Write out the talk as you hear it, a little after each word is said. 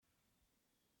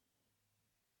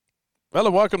Well,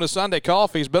 and welcome to Sunday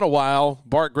Coffee. It's been a while.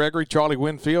 Bart Gregory, Charlie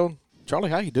Winfield. Charlie,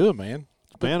 how you doing, man?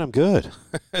 Man, I'm good.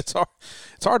 It's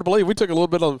hard to believe. We took a little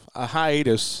bit of a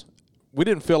hiatus. We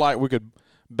didn't feel like we could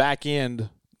back end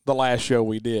the last show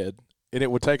we did, and it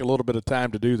would take a little bit of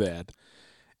time to do that.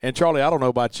 And, Charlie, I don't know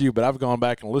about you, but I've gone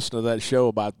back and listened to that show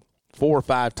about 4 or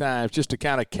 5 times just to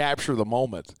kind of capture the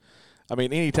moment. I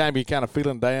mean, anytime you're kind of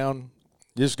feeling down,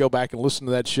 just go back and listen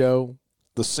to that show.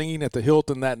 The scene at the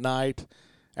Hilton that night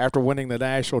after winning the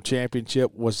national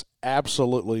championship was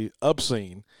absolutely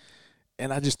obscene.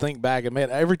 And I just think back, and, man,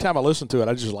 every time I listen to it,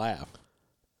 I just laugh.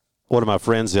 One of my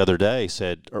friends the other day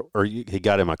said, he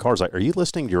got in my car, he's like, "Are you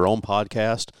listening to your own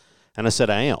podcast?" And I said,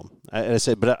 "I am." And I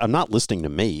said, "But I'm not listening to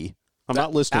me. I'm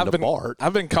not listening to Bart."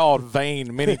 I've been called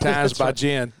vain many times by right.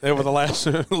 Jen over the last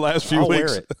few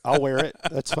weeks. I'll wear it.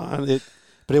 That's fine.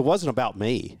 But it wasn't about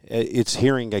me. It's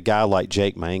hearing a guy like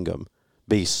Jake Mangum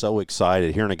be so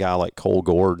excited, hearing a guy like Cole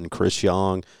Gordon, Chris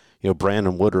Young,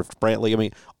 Brandon Woodruff, Brantley. I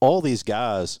mean, all these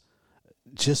guys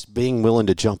just being willing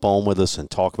to jump on with us and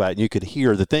talk about it. And you could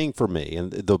hear the thing for me,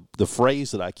 and the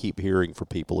phrase that I keep hearing for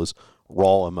people is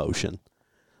raw emotion.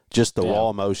 Just the raw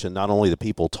emotion, not only the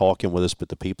people talking with us, but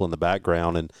the people in the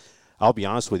background. And I'll be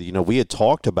honest with you, we had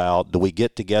talked about, do we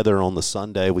get together on the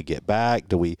Sunday we get back?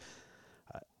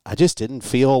 I just didn't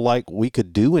feel like we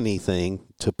could do anything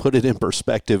to put it in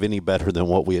perspective any better than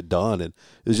what we had done. And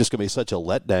it was just going to be such a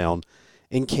letdown.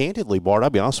 And candidly, Bart,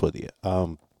 I'll be honest with you,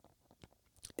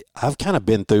 I've kind of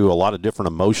been through a lot of different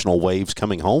emotional waves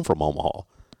coming home from Omaha.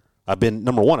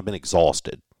 Number one, I've been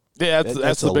exhausted. Yeah,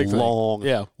 that's the big thing.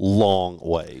 Long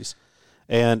ways.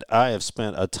 And I have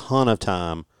spent a ton of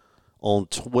time on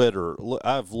Twitter.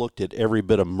 I've looked at every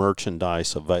bit of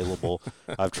merchandise available.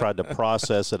 I've tried to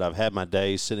process it. I've had my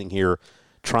days sitting here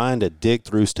trying to dig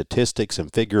through statistics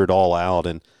and figure it all out.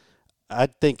 And I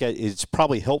think it's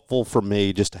probably helpful for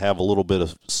me just to have a little bit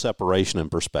of separation and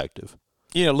perspective.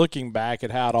 Looking back at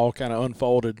how it all kind of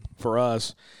unfolded for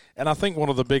us, and I think one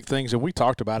of the big things, and we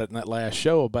talked about it in that last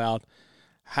show, about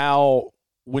how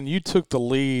when you took the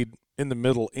lead in the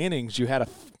middle innings, you had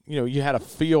a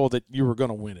feel that you were going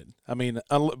to win it. I mean,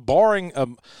 barring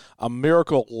a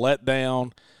miracle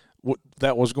letdown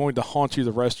that was going to haunt you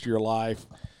the rest of your life,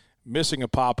 missing a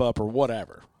pop-up or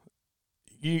whatever,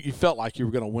 you felt like you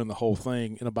were going to win the whole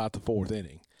thing in about the 4th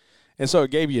inning. And so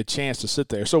it gave you a chance to sit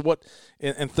there. So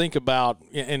and think about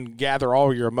and gather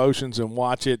all your emotions and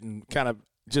watch it and kind of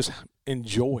just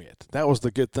enjoy it. That was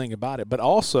the good thing about it. But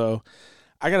also,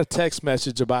 I got a text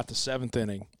message about the 7th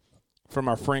inning from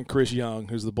our friend Chris Young,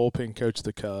 who's the bullpen coach of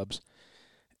the Cubs.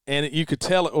 And you could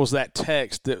tell it was that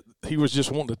text that he was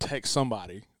just wanting to text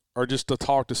somebody or just to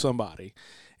talk to somebody.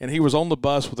 And he was on the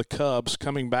bus with the Cubs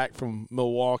coming back from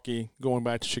Milwaukee, going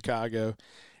back to Chicago.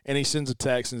 And he sends a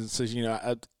text and says,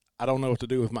 I don't know what to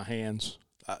do with my hands.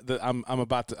 I'm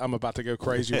about to go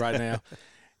crazy right now.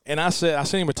 And I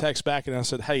sent him a text back and I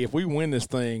said, "Hey, if we win this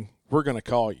thing, we're going to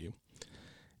call you."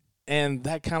 And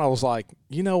that kind of was like,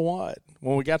 you know what?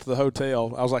 When we got to the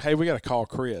hotel, I was like, "Hey, we got to call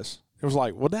Chris." It was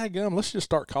like, well, dadgum, let's just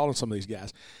start calling some of these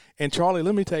guys. And Charlie,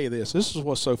 let me tell you this. This is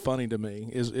what's so funny to me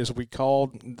is we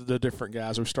called the different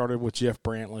guys. We started with Jeff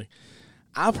Brantley.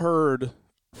 I've heard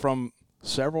from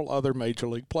several other major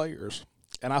league players.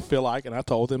 And I feel like, and I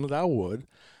told them that I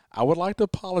would like to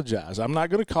apologize. I'm not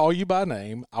going to call you by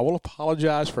name. I will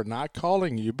apologize for not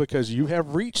calling you because you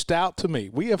have reached out to me.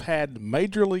 We have had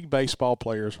Major League Baseball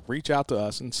players reach out to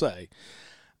us and say,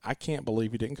 "I can't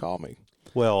believe you didn't call me."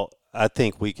 Well, I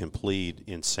think we can plead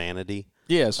insanity.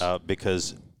 Yes.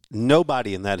 Because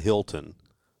nobody in that Hilton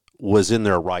was in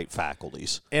their right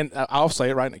faculties. And I'll say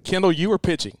it right now. Kendall, you were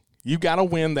pitching. You got to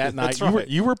win that night. That's right.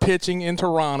 You were pitching in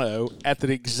Toronto at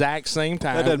the exact same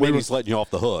time. That doesn't mean he's letting you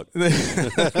off the hook.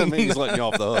 That doesn't mean he's letting you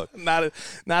off the hook.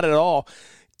 Not at all.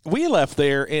 We left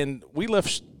there, and we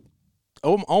left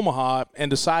Omaha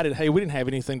and decided, hey, we didn't have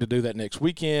anything to do that next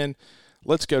weekend.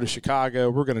 Let's go to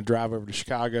Chicago. We're going to drive over to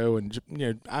Chicago, and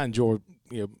I enjoy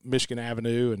Michigan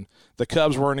Avenue, and the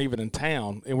Cubs weren't even in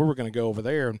town, and we were going to go over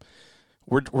there. And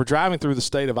we're driving through the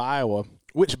state of Iowa,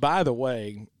 which, by the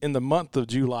way, in the month of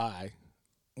July,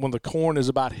 when the corn is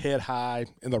about head high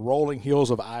in the rolling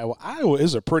hills of Iowa, Iowa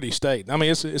is a pretty state. I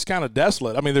mean, it's kind of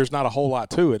desolate. I mean, there's not a whole lot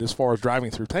to it as far as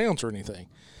driving through towns or anything.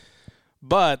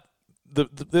 But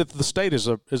the state is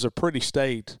a pretty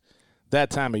state that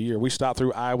time of year. We stopped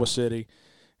through Iowa City,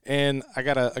 and I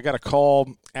got a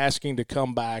call asking to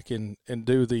come back and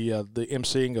do the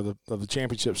emceeing of the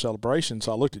championship celebration.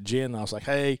 So I looked at Jen and I was like,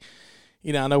 hey,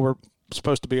 I know we're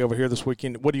supposed to be over here this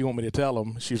weekend. What do you want me to tell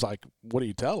them? She's like, what do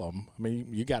you tell them? I mean,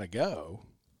 you got to go.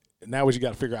 Now we just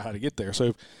got to figure out how to get there.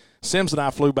 So Sims and I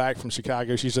flew back from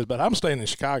Chicago. She says, but I'm staying in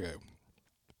Chicago.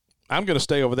 I'm going to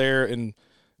stay over there, and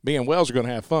me and Wells are going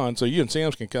to have fun, so you and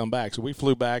Sims can come back. So we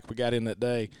flew back. We got in that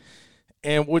day.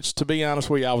 And which, to be honest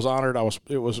with you, I was honored.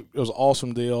 It was an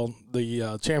awesome deal.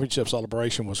 The championship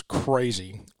celebration was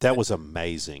crazy. That was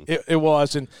amazing. It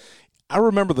was. And I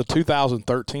remember the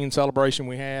 2013 celebration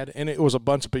we had, and it was a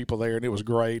bunch of people there, and it was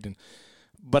great.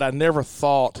 But I never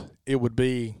thought it would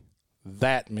be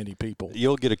that many people.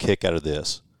 You'll get a kick out of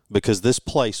this because this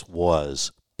place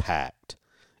was packed.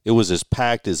 It was as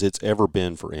packed as it's ever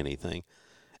been for anything.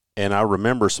 And I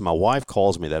remember, so my wife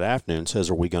calls me that afternoon and says,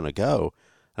 "Are we going to go?"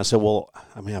 I said, "Well,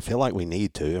 I mean, I feel like we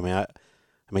need to. I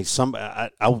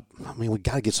mean, we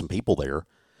got to get some people there.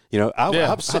 You know,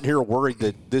 I'm sitting here worried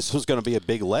that this was going to be a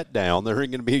big letdown. There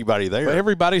ain't going to be anybody there. But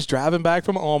everybody's driving back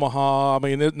from Omaha. I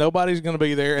mean, nobody's going to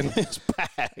be there, and it's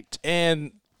packed.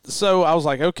 And so I was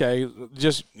like, okay,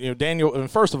 just Daniel. And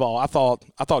first of all, I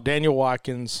thought Daniel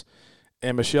Watkins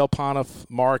and Michelle Pontiff,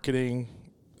 marketing,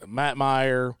 Matt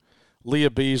Meyer, Leah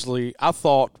Beasley. I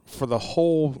thought for the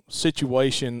whole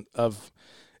situation of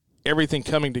everything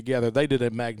coming together, they did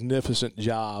a magnificent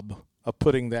job of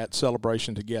putting that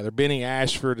celebration together. Benny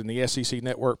Ashford and the SEC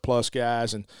Network Plus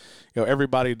guys, and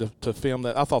everybody to film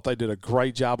that. I thought they did a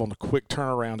great job on the quick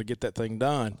turnaround to get that thing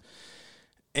done.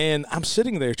 And I'm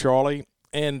sitting there, Charlie,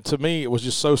 and to me it was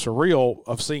just so surreal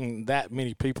of seeing that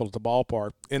many people at the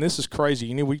ballpark. And this is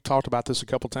crazy. We talked about this a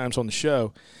couple times on the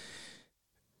show.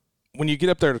 When you get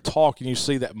up there to talk and you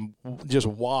see that just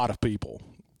wad of people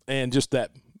and just that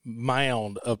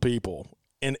mound of people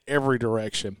in every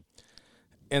direction,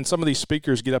 and some of these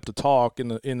speakers get up to talk, and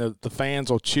the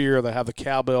fans will cheer, they have the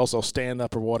cowbells, they'll stand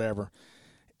up or whatever,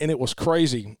 and it was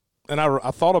crazy. And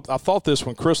I thought this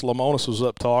when Chris Lemonis was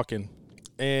up talking,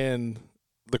 and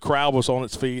the crowd was on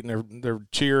its feet and they're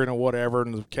cheering or whatever,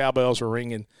 and the cowbells are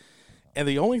ringing. And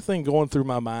the only thing going through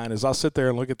my mind is I sit there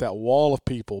and look at that wall of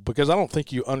people, because I don't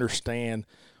think you understand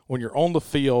when you're on the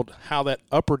field how that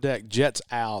upper deck jets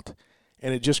out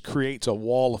and it just creates a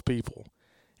wall of people.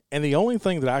 And the only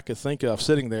thing that I could think of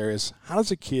sitting there is, how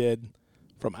does a kid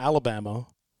from Alabama,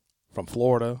 from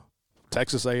Florida,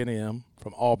 Texas A&M,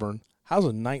 from Auburn, how does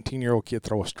a 19-year-old kid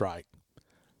throw a strike?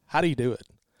 How do you do it?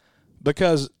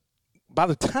 Because by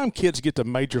the time kids get to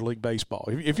Major League Baseball,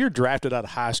 if you're drafted out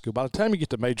of high school, by the time you get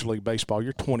to Major League Baseball,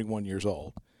 you're 21 years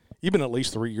old. You've been at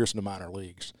least 3 years in the minor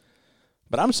leagues.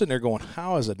 But I'm sitting there going,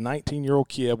 how is a 19-year-old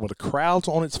kid, when the crowd's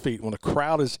on its feet, when the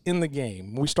crowd is in the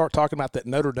game, when we start talking about that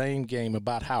Notre Dame game,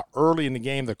 about how early in the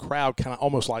game the crowd kind of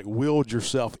almost like willed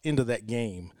yourself into that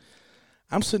game,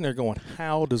 I'm sitting there going,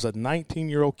 how does a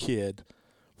 19-year-old kid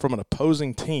from an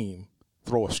opposing team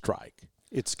throw a strike?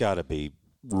 It's got to be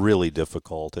really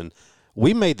difficult. And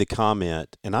we made the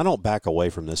comment, and I don't back away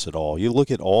from this at all. You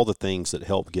look at all the things that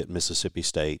helped get Mississippi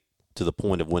State to the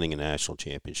point of winning a national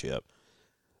championship.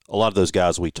 A lot of those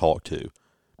guys we talked to,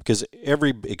 because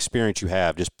every experience you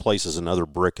have just places another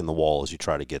brick in the wall as you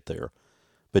try to get there.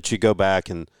 But you go back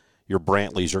and your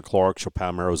Brantleys, your Clarks, your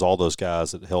Palmeros, all those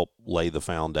guys that help lay the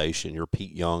foundation, your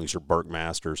Pete Youngs, your Burke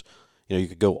Masters, you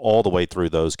could go all the way through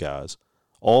those guys.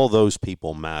 All those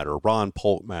people matter. Ron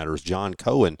Polk matters. John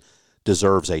Cohen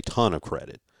deserves a ton of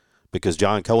credit, because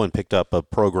John Cohen picked up a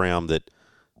program that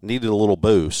needed a little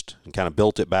boost and kind of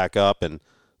built it back up, and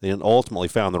then ultimately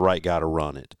found the right guy to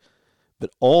run it.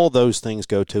 But all those things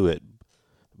go to it.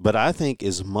 But I think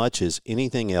as much as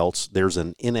anything else, there's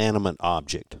an inanimate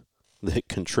object that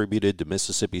contributed to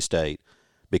Mississippi State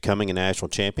becoming a national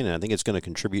champion, and I think it's going to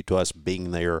contribute to us being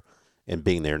there, and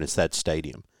it's that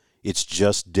stadium. It's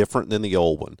just different than the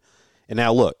old one. And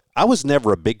now, look, I was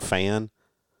never a big fan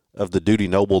of the Dudy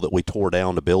Noble that we tore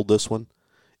down to build this one.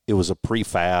 It was a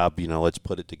prefab, let's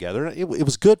put it together. It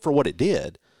was good for what it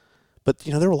did. But,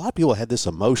 there were a lot of people that had this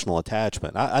emotional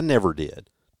attachment. I never did.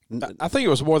 I think it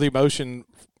was more the emotion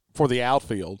for the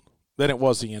outfield than it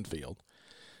was the infield.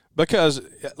 Because,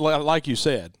 like you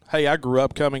said, hey, I grew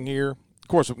up coming here. Of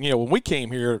course, when we came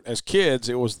here as kids,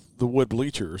 it was the wood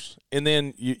bleachers. And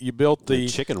then you built the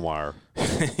chicken wire.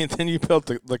 And then you built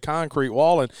the concrete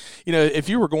wall. And, if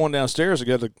you were going downstairs to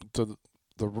go to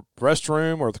the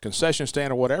restroom or the concession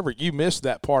stand or whatever, you missed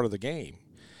that part of the game.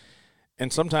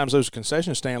 And sometimes those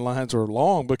concession stand lines are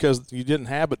long because you didn't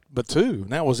have but two, and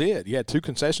that was it. You had two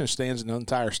concession stands in the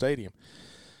entire stadium.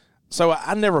 So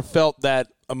I never felt that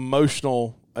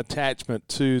emotional attachment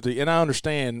to and I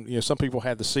understand, some people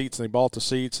had the seats and they bought the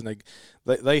seats and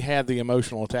they had the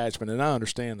emotional attachment, and I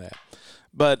understand that.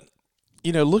 But,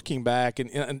 looking back,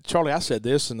 and Charlie, I said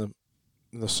this in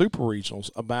the Super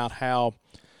Regionals about how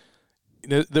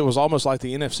That was almost like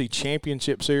the NFC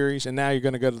Championship Series, and now you're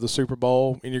going to go to the Super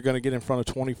Bowl, and you're going to get in front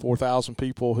of 24,000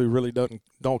 people who really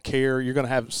don't care. You're going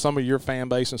to have some of your fan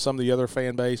base and some of the other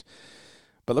fan base.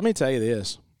 But let me tell you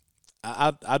this.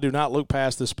 I do not look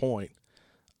past this point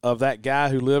of that guy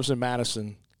who lives in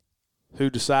Madison who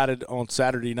decided on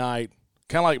Saturday night,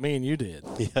 kind of like me and you did.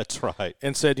 Yeah, that's right.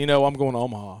 And said, I'm going to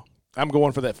Omaha. I'm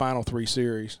going for that Final Three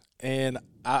series. And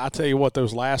I tell you what,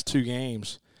 those last two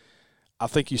games, I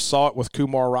think you saw it with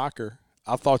Kumar Rocker.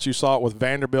 I thought you saw it with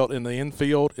Vanderbilt in the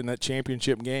infield in that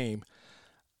championship game.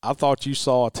 I thought you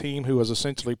saw a team who was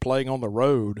essentially playing on the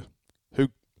road who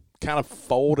kind of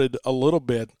folded a little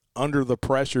bit under the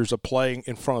pressures of playing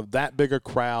in front of that big a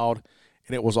crowd,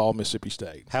 and it was all Mississippi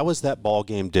State. How is that ball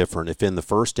game different if in the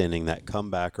first inning that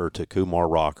comebacker to Kumar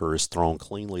Rocker is thrown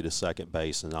cleanly to second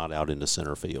base and not out into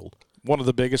center field? One of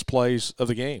the biggest plays of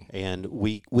the game. And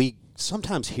we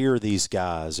sometimes hear these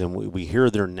guys, and we hear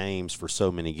their names for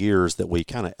so many years that we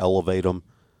kind of elevate them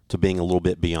to being a little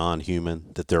bit beyond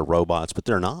human, that they're robots, but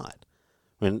they're not.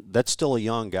 I mean, that's still a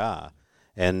young guy.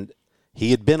 And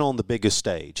he had been on the biggest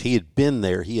stage. He had been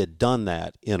there. He had done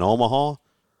that in Omaha,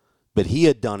 but he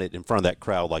had done it in front of that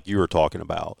crowd like you were talking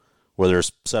about, where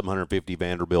there's 750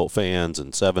 Vanderbilt fans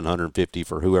and 750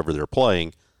 for whoever they're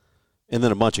playing, and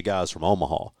then a bunch of guys from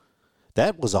Omaha.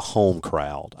 That was a home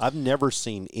crowd. I've never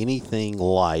seen anything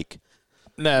like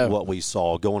what we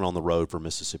saw going on the road for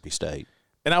Mississippi State.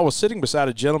 And I was sitting beside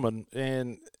a gentleman,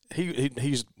 and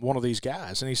he's one of these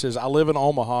guys, and he says, I live in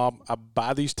Omaha. I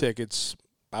buy these tickets.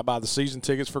 I buy the season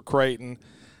tickets for Creighton.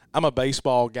 I'm a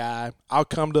baseball guy. I'll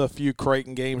come to a few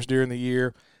Creighton games during the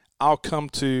year. I'll come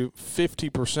to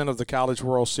 50% of the College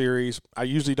World Series. I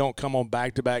usually don't come on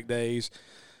back-to-back days.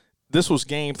 This was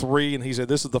game 3, and he said,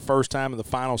 this is the first time in the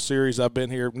final series I've been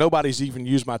here. Nobody's even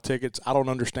used my tickets. I don't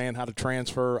understand how to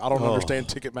transfer. I don't understand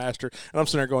Ticketmaster. And I'm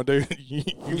sitting there going, dude,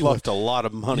 you left a lot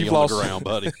of money on the ground,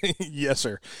 buddy. Yes,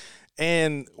 sir.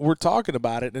 And we're talking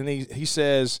about it, and he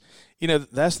says,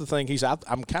 that's the thing.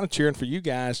 I'm kind of cheering for you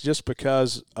guys just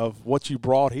because of what you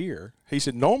brought here. He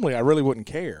said, normally I really wouldn't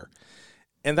care.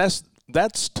 And that's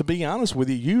to be honest with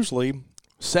you, usually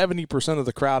 70% of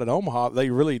the crowd in Omaha, they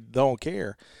really don't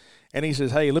care. And he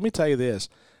says, hey, let me tell you this.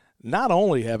 Not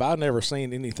only have I never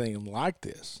seen anything like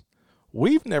this,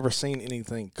 we've never seen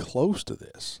anything close to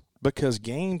this, because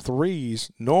game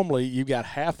 3s, normally you got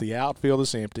half the outfield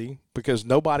is empty because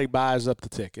nobody buys up the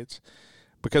tickets,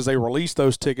 because they release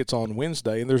those tickets on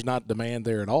Wednesday and there's not demand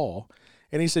there at all.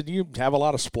 And he said, you have a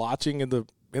lot of splotching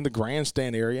in the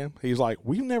grandstand area. He's like,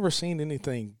 we've never seen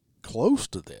anything close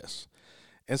to this.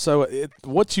 And so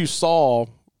what you saw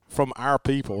from our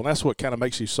people, and that's what kind of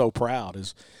makes you so proud,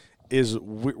 is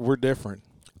we're different.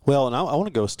 Well, and I want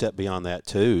to go a step beyond that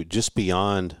too, just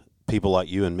beyond people like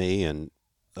you and me and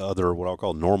other what I'll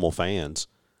call normal fans.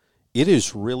 It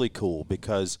is really cool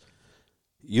because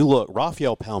you look,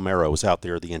 Rafael Palmeiro was out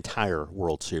there the entire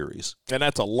World Series. And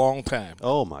that's a long time.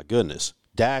 Oh, my goodness.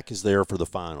 Dak is there for the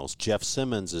finals. Jeff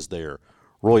Simmons is there.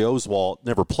 Roy Oswalt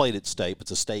never played at State, but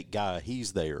it's a State guy.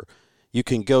 He's there. You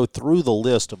can go through the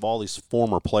list of all these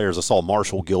former players. I saw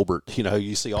Marshall Gilbert.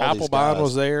 You see all these guys. Papelbon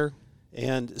was there.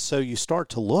 And so you start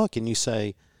to look and you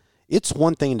say, it's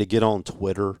one thing to get on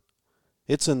Twitter.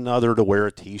 It's another to wear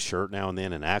a T-shirt now and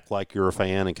then and act like you're a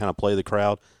fan and kind of play the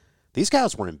crowd. These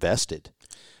guys were invested.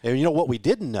 And you know what we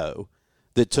didn't know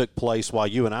that took place while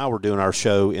you and I were doing our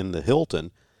show in the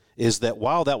Hilton is that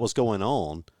while that was going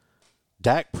on,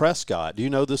 Dak Prescott, do you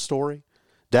know this story?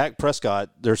 Dak Prescott,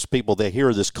 there's people that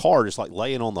hear this car just like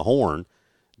laying on the horn.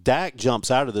 Dak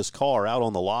jumps out of this car out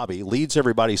on the lobby, leads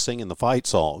everybody singing the fight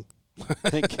song,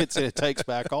 and gets it, takes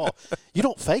back off. You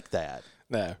don't fake that.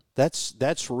 No.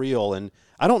 That's real. And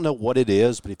I don't know what it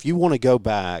is, but if you want to go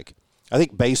back, I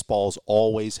think baseball's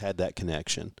always had that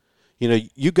connection.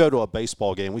 You go to a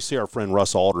baseball game, we see our friend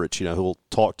Russ Aldrich, who will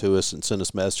talk to us and send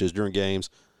us messages during games.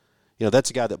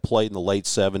 That's a guy that played in the late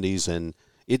 70s, and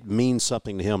it means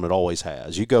something to him. It always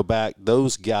has. You go back,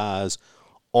 those guys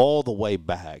all the way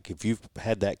back, if you've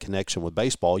had that connection with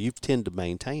baseball, you tend to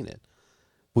maintain it.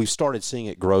 We've started seeing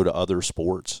it grow to other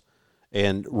sports.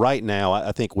 And right now,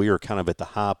 I think we are kind of at the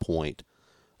high point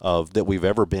of that we've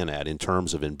ever been at in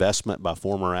terms of investment by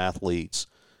former athletes,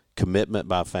 commitment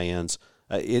by fans.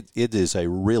 It is a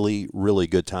really, really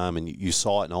good time, and you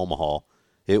saw it in Omaha.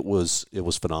 It was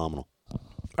phenomenal.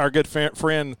 Our good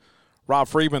friend Rob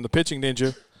Friedman, the pitching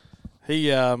ninja,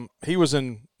 he was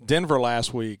in Denver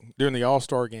last week during the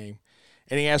All-Star game,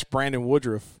 and he asked Brandon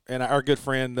Woodruff, and our good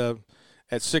friend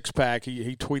at Six Pack,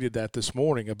 he tweeted that this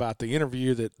morning about the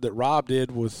interview that Rob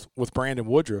did with Brandon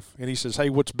Woodruff, and he says, hey,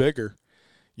 what's bigger,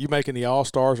 you making the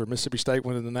All-Stars or Mississippi State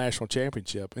winning the national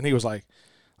championship. And he was like,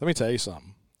 let me tell you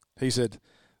something. He said,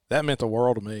 that meant the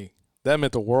world to me. That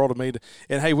meant the world to me.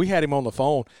 And, hey, we had him on the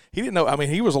phone. He didn't know. I mean,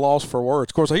 he was a loss for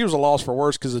words. Of course, he was a loss for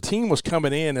words because the team was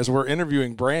coming in as we're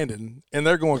interviewing Brandon, and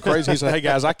they're going crazy. He said, hey,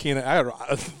 guys,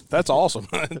 that's awesome.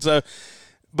 And so,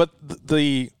 but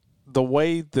the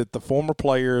way that the former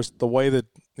players, the way that,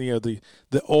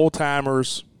 the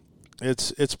old-timers,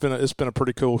 it's been a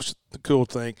pretty cool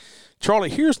thing. Charlie,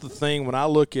 here's the thing when I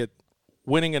look at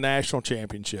winning a national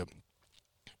championship,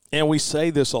 and we say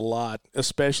this a lot,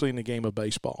 especially in the game of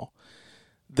baseball.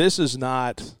 This is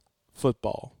not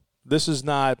football. This is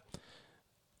not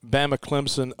Bama,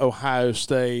 Clemson, Ohio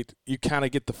State. You kind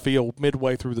of get the feel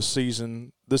midway through the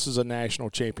season. This is a national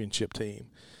championship team.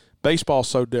 Baseball's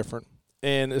so different,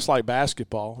 and it's like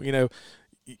basketball.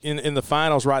 In the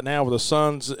finals right now with the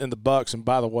Suns and the Bucks, and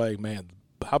by the way, man,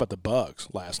 how about the Bucks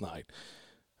last night?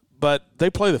 But they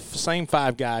play the same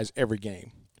 5 guys every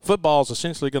game. Football is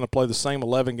essentially going to play the same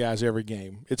 11 guys every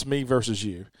game. It's me versus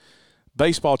you.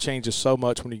 Baseball changes so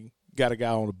much when you got a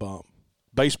guy on a bump.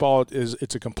 Baseball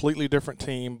it's a completely different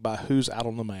team by who's out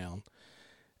on the mound.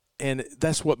 And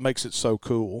that's what makes it so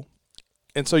cool.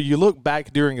 And so you look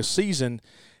back during a season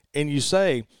and you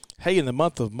say, hey, in the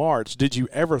month of March, did you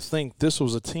ever think this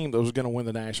was a team that was going to win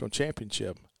the national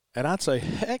championship? And I'd say,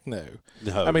 heck no.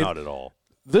 No, I mean, not at all.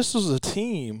 This is a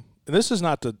team, and this is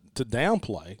not to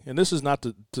downplay, and this is not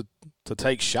to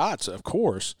take shots, of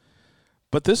course,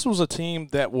 but this was a team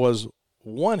that was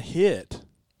one hit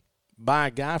by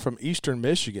a guy from Eastern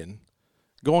Michigan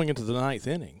going into the 9th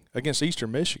inning against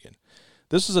Eastern Michigan.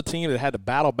 This is a team that had to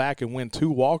battle back and win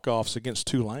 2 walk-offs against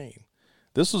Tulane.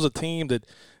 This was a team that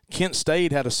Kent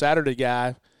State had a Saturday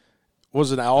guy,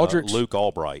 was it Aldrich? Luke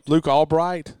Albright. Luke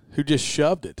Albright, who just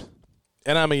shoved it.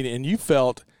 And, and you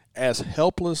felt as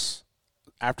helpless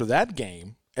after that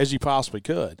game as you possibly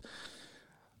could.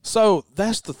 So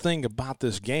that's the thing about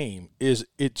this game is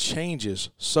it changes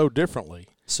so differently.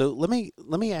 So let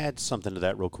me add something to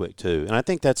that real quick too, and I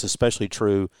think that's especially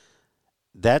true.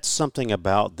 That's something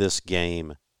about this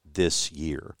game this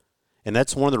year, and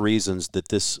that's one of the reasons that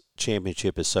this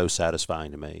championship is so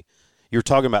satisfying to me. You're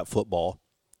talking about football.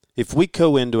 If we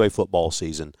go into a football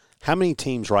season, how many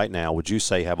teams right now would you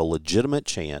say have a legitimate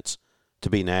chance to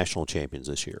be national champions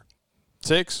this year?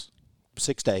 6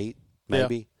 to 8,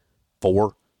 maybe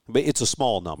 4. But it's a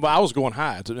small number. Well, I was going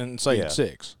high and saying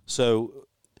 6. So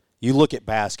you look at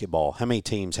basketball, how many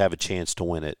teams have a chance to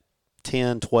win it?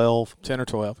 10, 12? 10 or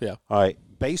 12, yeah. All right.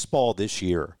 Baseball this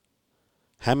year,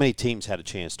 how many teams had a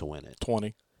chance to win it?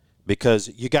 20. Because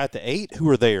you got the 8 who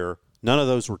are there. None of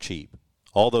those were cheap.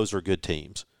 All those are good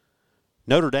teams.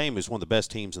 Notre Dame is one of the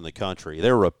best teams in the country.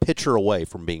 They were a pitcher away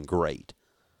from being great.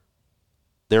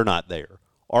 They're not there.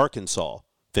 Arkansas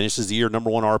finishes the year number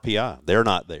 1 RPI. They're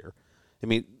not there. I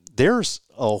mean, there's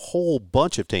a whole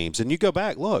bunch of teams. And you go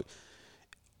back, look,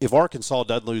 if Arkansas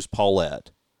doesn't lose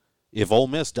Paulette, if Ole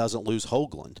Miss doesn't lose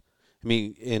Hoagland,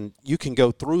 and you can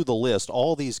go through the list,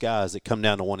 all these guys that come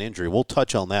down to one injury. We'll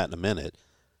touch on that in a minute.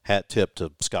 Hat tip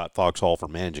to Scott Foxhall for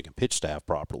managing a pitch staff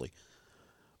properly.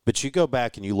 But you go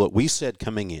back and you look, we said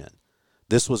coming in,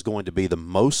 this was going to be the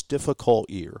most difficult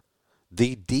year,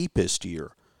 the deepest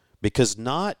year, because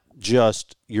not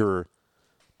just your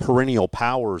perennial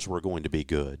powers were going to be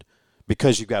good,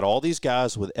 because you've got all these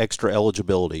guys with extra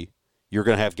eligibility. You're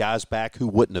going to have guys back who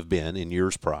wouldn't have been in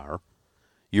years prior.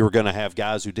 You're going to have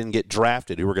guys who didn't get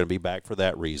drafted who were going to be back for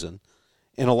that reason.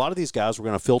 And a lot of these guys were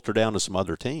going to filter down to some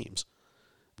other teams.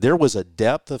 There was a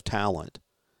depth of talent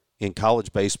in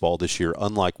college baseball this year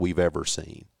unlike we've ever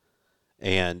seen.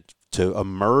 And to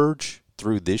emerge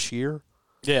through this year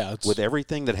with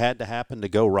everything that had to happen to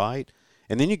go right,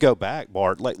 and then you go back,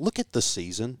 Bart, look at the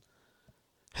season.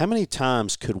 How many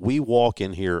times could we walk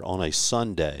in here on a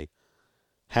Sunday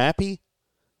happy,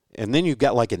 and then you've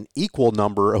got an equal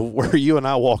number of where you and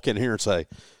I walk in here and say,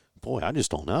 boy, I just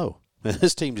don't know.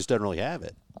 This team just doesn't really have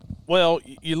it. Well,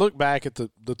 you look back at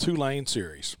the Tulane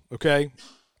series, okay?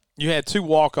 You had 2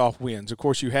 walk-off wins. Of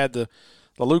course, you had the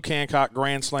Luke Hancock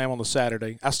Grand Slam on the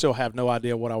Saturday. I still have no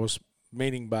idea what I was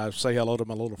meaning by say hello to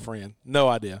my little friend. No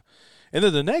idea. And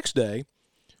then the next day,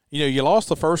 you lost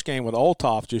the first game with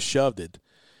Olthoff just shoved it.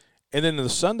 And then in the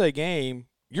Sunday game,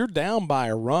 you're down by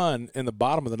a run in the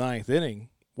bottom of the 9th inning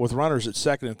with runners at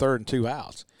second and third and 2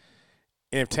 outs.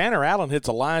 And if Tanner Allen hits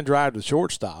a line drive to the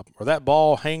shortstop or that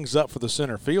ball hangs up for the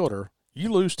center fielder,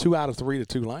 you lose 2 out of 3 to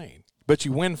Tulane, but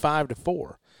you win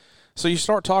 5-4. So you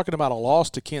start talking about a loss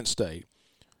to Kent State.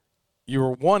 You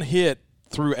were one hit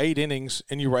through 8 innings,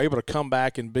 and you were able to come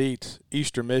back and beat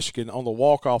Eastern Michigan on the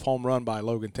walk-off home run by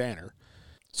Logan Tanner.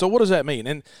 So what does that mean?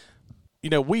 And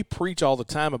we preach all the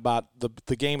time about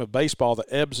the game of baseball, the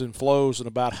ebbs and flows, and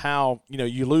about how,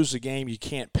 you lose a game, you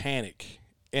can't panic.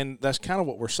 And that's kind of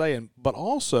what we're saying. But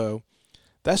also,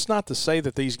 that's not to say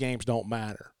that these games don't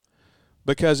matter.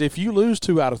 Because if you lose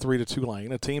 2 out of 3 to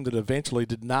Tulane, a team that eventually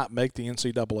did not make the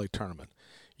NCAA tournament,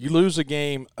 you lose a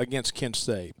game against Kent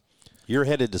State. You're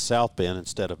headed to South Bend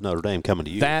instead of Notre Dame coming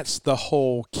to you. That's the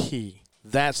whole key.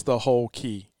 That's the whole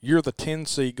key. You're the 10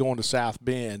 seed going to South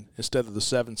Bend instead of the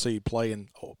 7 seed playing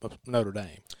Notre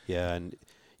Dame. Yeah, and,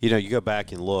 you go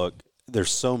back and look,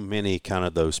 there's so many kind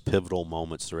of those pivotal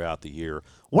moments throughout the year.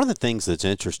 One of the things that's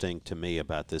interesting to me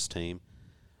about this team,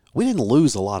 we didn't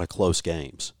lose a lot of close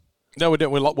games. No, we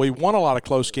didn't. We won a lot of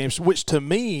close games, which to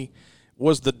me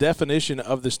was the definition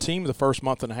of this team the first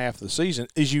month and a half of the season,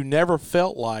 is you never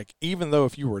felt like, even though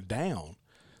if you were down,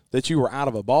 that you were out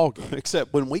of a ball game.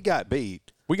 Except when we got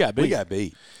beat. We got beat. We got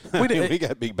beat. We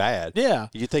got beat bad. Yeah.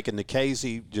 You thinking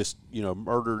Nikhazy just,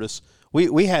 murdered us.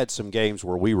 We had some games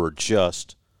where we were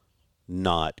just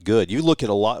not good. You look at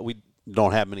a lot, we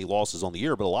don't have many losses on the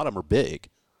year, but a lot of them are big.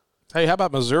 Hey, how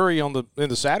about Missouri in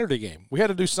the Saturday game? We had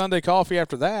to do Sunday coffee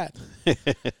after that.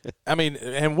 I mean,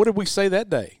 and what did we say that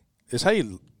day? Is, hey,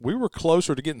 we were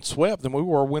closer to getting swept than we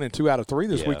were winning 2 out of 3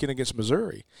 this weekend against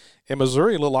Missouri. And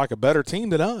Missouri looked like a better team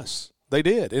than us. They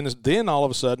did. And then all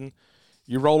of a sudden,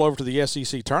 you roll over to the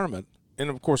SEC tournament. And,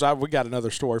 of course, we got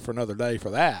another story for another day for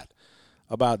that,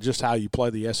 about just how you play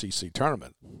the SEC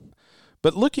tournament.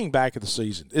 But looking back at the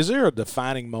season, is there a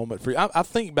defining moment for you? I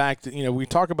think back to, we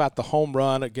talk about the home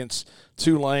run against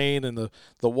Tulane and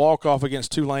the walk-off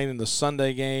against Tulane in the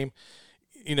Sunday game.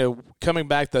 Coming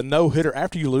back, the no-hitter.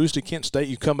 After you lose to Kent State,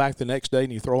 you come back the next day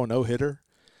and you throw a no-hitter.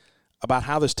 About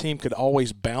how this team could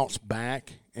always bounce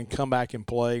back and come back and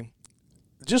play.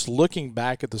 Just looking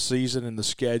back at the season and the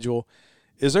schedule,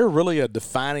 is there really a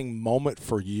defining moment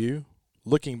for you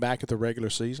looking back at the regular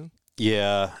season?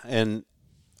 Yeah, and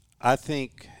I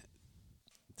think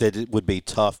that it would be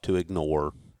tough to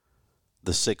ignore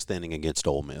the 6th inning against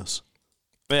Ole Miss.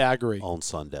 Yeah, I agree. On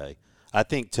Sunday. I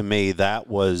think, to me, that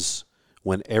was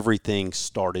when everything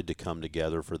started to come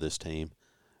together for this team,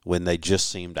 when they just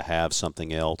seemed to have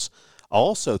something else. I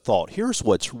also thought, here's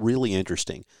what's really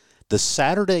interesting. The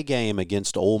Saturday game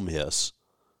against Ole Miss,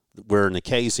 where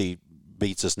Nikhazy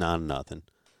beats us 9-0,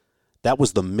 that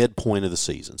was the midpoint of the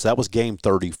season. So that was game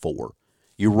 34.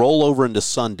 You roll over into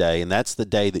Sunday, and that's the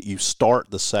day that you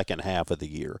start the second half of the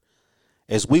year.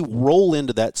 As we roll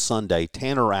into that Sunday,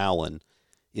 Tanner Allen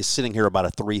is sitting here about a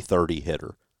 .330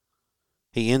 hitter.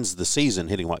 He ends the season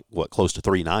hitting, close to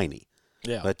 .390.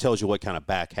 Yeah. That tells you what kind of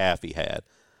back half he had.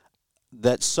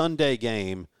 That Sunday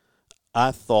game,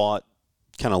 I thought,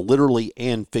 kind of literally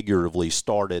and figuratively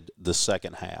started the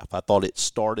second half. I thought it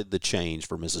started the change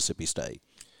for Mississippi State.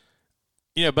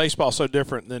 Baseball's so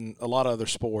different than a lot of other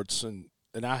sports, and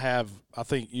I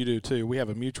think you do too. We have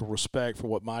a mutual respect for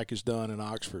what Mike has done in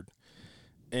Oxford,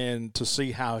 and to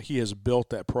see how he has built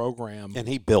that program. And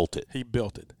he built it. He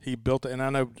built it. And I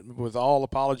know, with all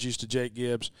apologies to Jake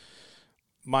Gibbs,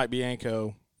 Mike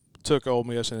Bianco took Ole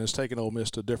Miss and has taken Ole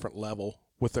Miss to a different level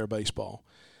with their baseball.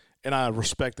 And I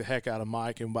respect the heck out of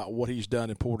Mike and about what he's done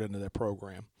and poured into that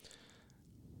program.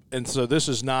 And so this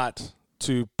is not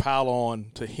to pile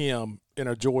on to him in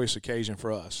a joyous occasion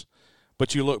for us.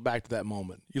 But you look back to that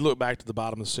moment. You look back to the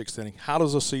bottom of the 6th inning. How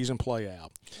does the season play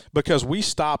out? Because we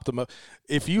stopped them.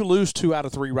 If you lose 2 out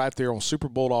of 3 right there on Super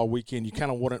Bowl all weekend, you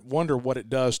kind of wonder what it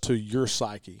does to your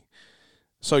psyche.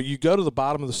 So you go to the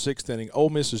bottom of the 6th inning. Ole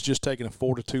Miss has just taken a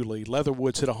 4-2 lead.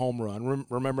 Leatherwoods hit a home run.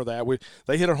 Remember that.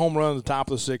 They hit a home run at the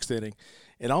top of the 6th inning.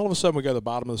 And all of a sudden we go to the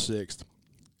bottom of the 6th.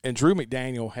 And Drew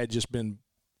McDaniel had just been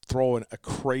throwing a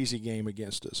crazy game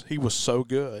against us. He was so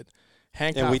good.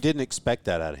 Hancock, and we didn't expect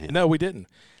that out of him. No, we didn't.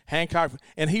 Hancock,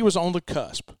 and he was on the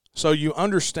cusp. So you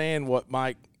understand what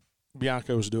Mike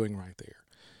Bianco is doing right there.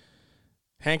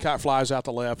 Hancock flies out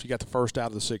the left. You got the first out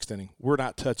of the 6th inning. We're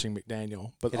not touching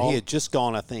McDaniel. But he had just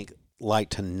gone, I think,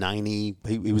 to 90.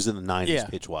 He was in the 90s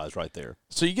pitch-wise right there.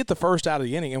 So you get the first out of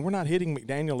the inning, and we're not hitting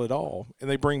McDaniel at all. And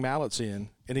they bring Mallets in,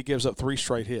 and he gives up 3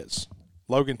 straight hits.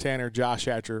 Logan Tanner, Josh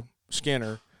Hatcher,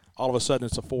 Skinner. All of a sudden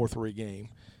it's a 4-3 game.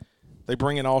 They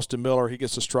bring in Austin Miller. He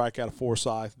gets a strikeout of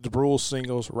Forsyth. DeBrule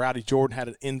singles. Rowdy Jordan had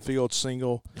an infield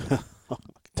single.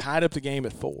 Tied up the game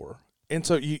at 4. And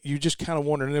so you just kind of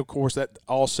wonder, and of course that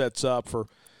all sets up for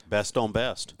best on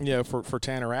best. For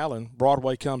Tanner Allen.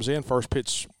 Broadway comes in, first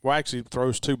pitch, actually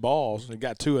throws 2 balls and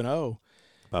got 2-0.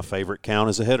 My favorite count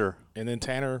as a hitter. And then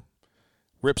Tanner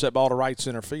rips that ball to right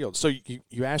center field. So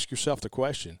you ask yourself the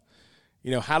question,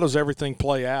 how does everything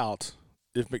play out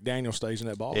if McDaniel stays in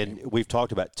that ball game? And we've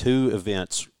talked about 2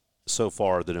 events so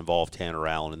far that involve Tanner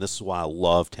Allen, and this is why I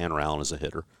love Tanner Allen as a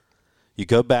hitter. You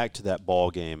go back to that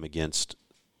ball game against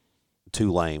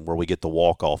Tulane where we get the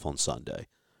walk-off on Sunday.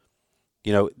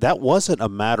 That wasn't a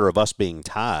matter of us being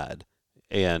tied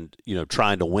and,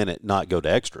 trying to win it, not go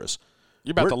to extras.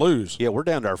 You're about to lose. Yeah, we're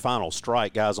down to our final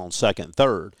strike, guys on second and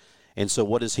third. And so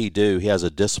what does he do? He has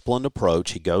a disciplined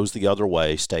approach. He goes the other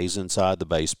way, stays inside the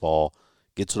baseball,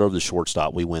 gets it over the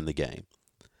shortstop. We win the game.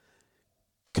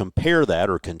 Compare that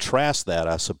or contrast that,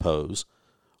 I suppose,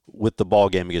 with the ball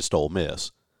game against Ole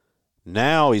Miss.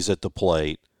 Now he's at the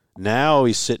plate. Now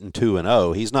he's sitting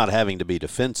 2-0. He's not having to be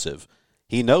defensive.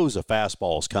 He knows a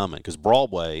fastball is coming because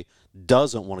Broadway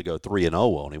doesn't want to go 3-0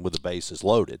 on him with the bases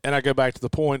loaded. And I go back to the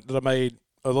point that I made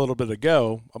a little bit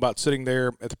ago about sitting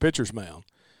there at the pitcher's mound.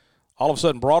 All of a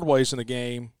sudden, Broadway's in the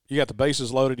game. You got the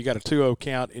bases loaded. You got a 2-0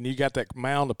 count, and you got that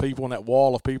mound of people and that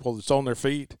wall of people that's on their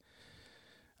feet.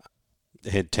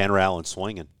 Had Tanner Allen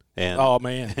swinging. And, oh,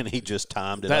 man. And he just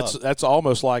timed it up. That's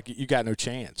almost like you got no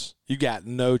chance. You got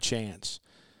no chance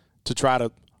to try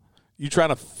to – you're trying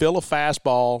to fill a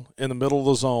fastball in the middle of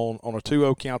the zone on a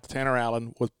 2-0 count to Tanner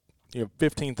Allen with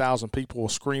 15,000 people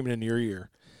screaming in your ear,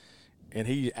 and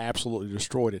he absolutely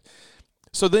destroyed it.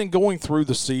 So then going through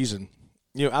the season,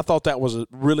 I thought that was a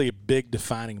really big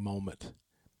defining moment.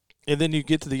 And then you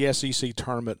get to the SEC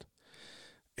tournament.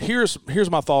 Here's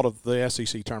my thought of the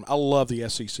SEC tournament. I love the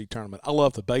SEC tournament. I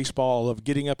love the baseball. I love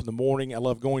getting up in the morning. I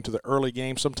love going to the early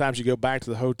games. Sometimes you go back to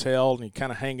the hotel and you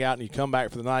kind of hang out and you come back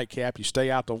for the nightcap. You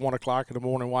stay out till 1 o'clock in the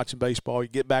morning watching baseball. You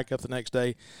get back up the next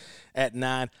day at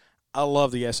 9. I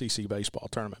love the SEC baseball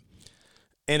tournament.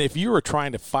 And if you are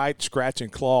trying to fight, scratch,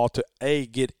 and claw to, A,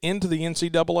 get into the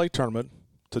NCAA tournament,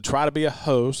 to try to be a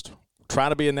host, try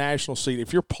to be a national seed,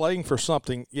 if you're playing for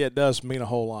something, yeah, it does mean a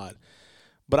whole lot.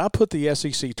 But I put the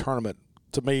SEC tournament,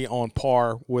 to me, on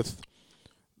par with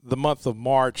the month of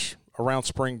March around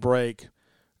spring break,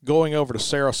 going over to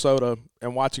Sarasota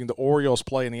and watching the Orioles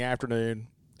play in the afternoon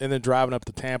and then driving up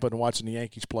to Tampa and watching the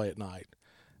Yankees play at night.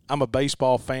 I'm a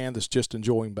baseball fan that's just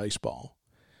enjoying baseball.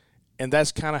 And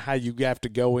that's kind of how you have to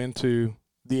go into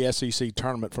the SEC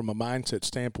tournament from a mindset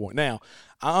standpoint. Now,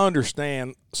 I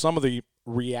understand some of the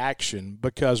reaction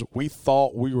because we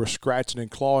thought we were scratching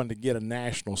and clawing to get a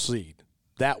national seed.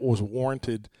 That was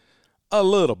warranted a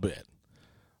little bit.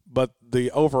 But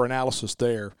the over-analysis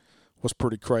there was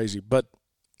pretty crazy. But,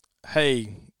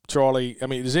 hey, Charlie,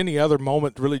 does any other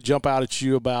moment really jump out at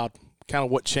you about kind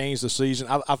of what changed the season?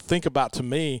 I think about, to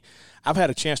me, I've had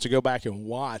a chance to go back and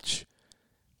watch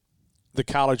the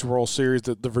College World Series,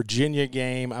 the Virginia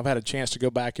game. I've had a chance to go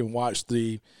back and watch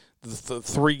the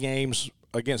 3 games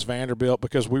against Vanderbilt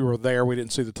because we were there. We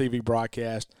didn't see the TV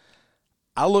broadcast.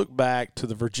 I look back to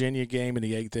the Virginia game in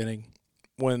the 8th inning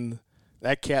when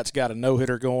that cat's got a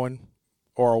no-hitter going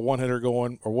or a one-hitter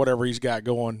going or whatever he's got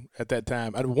going at that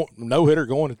time. No-hitter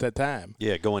going at that time.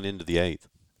 Yeah, going into the 8th.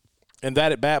 And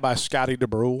that at bat by Scotty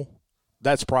DeBrule,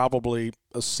 that's probably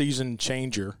a season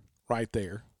changer right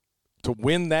there. To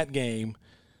win that game,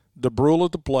 DeBrule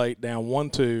at the plate, down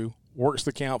 1-2, works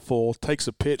the count full, takes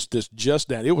a pitch that's just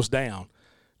down. It was down.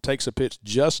 Takes a pitch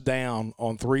just down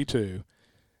on 3-2.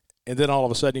 And then all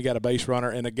of a sudden you got a base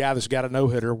runner and a guy that's got a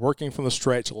no-hitter working from the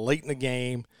stretch late in the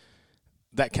game.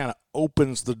 That kind of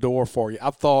opens the door for you.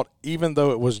 I thought even though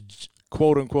it was,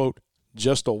 quote-unquote,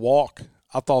 just a walk,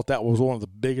 I thought that was one of the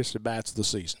biggest at-bats of the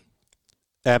season.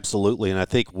 Absolutely, and I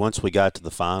think once we got to the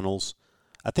finals,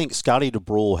 I think Scotty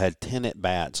DeBrule had 10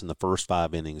 at-bats in the first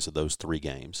 5 innings of those 3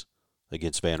 games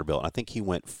against Vanderbilt. I think he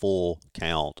went full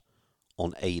count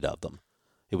on 8 of them.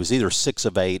 It was either 6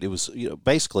 of 8. It was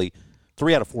basically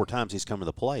 3 out of 4 times he's come to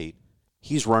the plate,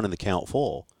 he's running the count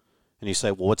full. And you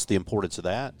say, well, what's the importance of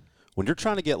that? When you're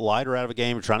trying to get Leiter out of a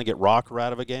game, you're trying to get Rocker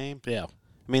out of a game. Yeah.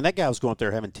 That guy was going up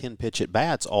there having 10-pitch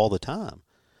at-bats all the time.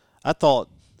 I thought,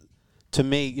 to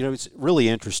me, it's really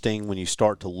interesting when you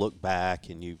start to look back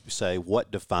and you say,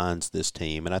 what defines this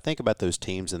team? And I think about those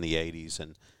teams in the 80s,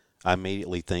 and I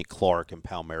immediately think Clark and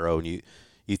Palmero. And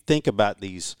you think about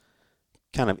these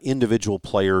kind of individual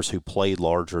players who played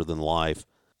larger than life.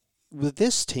 With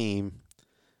this team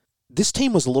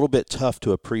was a little bit tough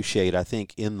to appreciate, I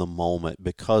think, in the moment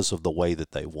because of the way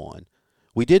that they won.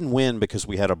 We didn't win because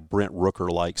we had a Brent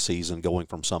Rooker-like season going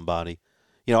from somebody.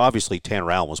 Obviously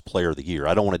Tanner Allen was player of the year.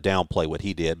 I don't want to downplay what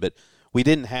he did, but we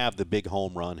didn't have the big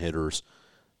home run hitters.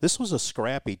 This was a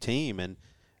scrappy team, and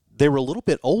they were a little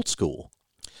bit old school.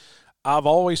 I've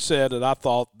always said that I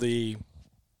thought the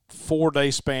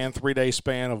 4-day span, 3-day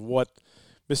span of what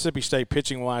Mississippi State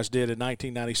pitching-wise did in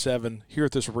 1997 here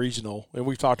at this regional, and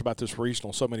we've talked about this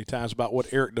regional so many times about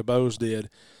what Eric DuBose did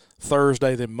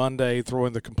Thursday, then Monday,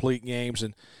 throwing the complete games.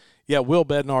 And yeah, Will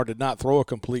Bednar did not throw a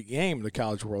complete game in the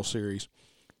College World Series,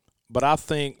 but I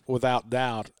think without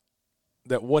doubt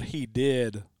that what he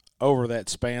did over that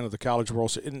span of the College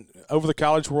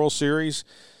World Series,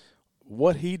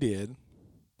 what he did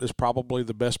is probably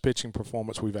the best pitching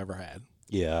performance we've ever had.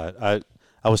 Yeah,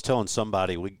 I was telling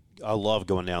somebody I love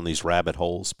going down these rabbit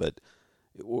holes, but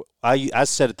I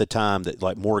said at the time that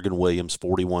like Morgan Williams'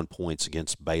 41 points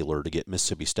against Baylor to get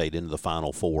Mississippi State into the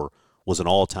Final Four was an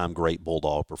all-time great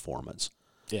Bulldog performance.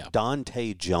 Yeah.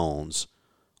 Dante Jones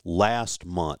last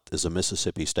month as a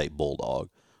Mississippi State Bulldog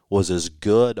was as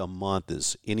good a month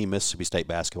as any Mississippi State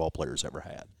basketball player's ever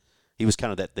had. He was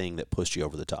kind of that thing that pushed you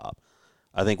over the top.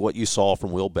 I think what you saw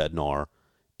from Will Bednar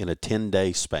in a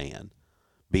 10-day span,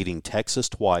 beating Texas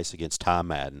twice against Ty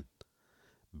Madden,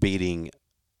 beating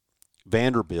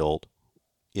Vanderbilt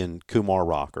in Kumar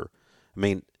Rocker. I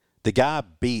mean, the guy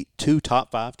beat 2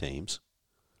 top 5 teams,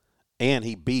 and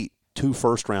he beat 2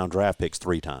 first-round draft picks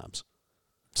 3 times.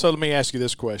 So let me ask you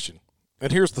this question.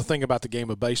 And here's the thing about the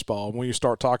game of baseball. When you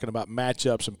start talking about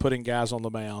matchups and putting guys on the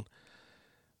mound,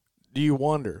 do you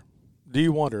wonder,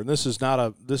 and this is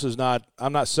not,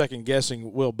 I'm not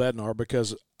second-guessing Will Bednar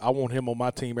because I want him on my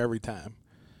team every time.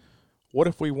 What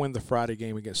if we win the Friday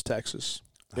game against Texas?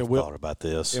 I've thought about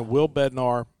this. And Will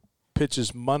Bednar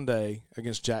pitches Monday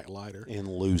against Jack Leiter. And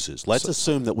loses. Let's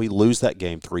assume that we lose that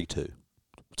game 3-2.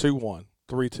 2-1,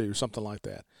 3-2, something like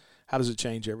that. How does it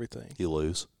change everything? You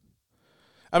lose.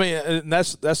 I mean, and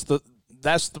that's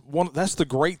the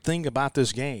great thing about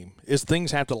this game is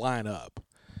things have to line up.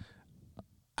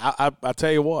 I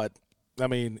tell you what, I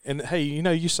mean, and hey,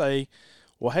 you say,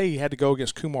 well, hey, he had to go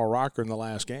against Kumar Rocker in the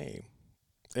last game,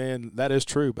 and that is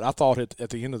true. But I thought at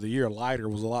the end of the year, Leiter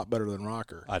was a lot better than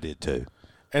Rocker. I did too.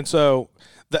 And so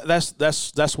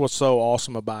that's what's so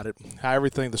awesome about it. How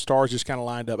everything, the stars just kind of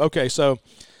lined up. Okay, so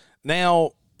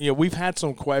now we've had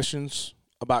some questions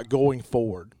about going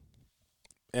forward.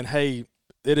 And, hey,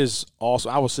 it is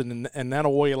awesome. I was sitting in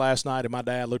Nanaoya last night, and my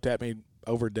dad looked at me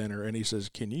over dinner, and he says,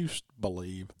 can you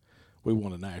believe we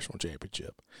won a national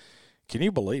championship? Can you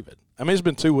believe it? I mean, it's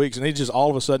been 2 weeks, and he just all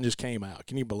of a sudden just came out.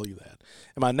 Can you believe that?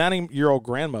 And my 90-year-old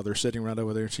grandmother sitting right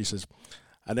over there, and she says,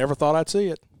 I never thought I'd see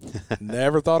it.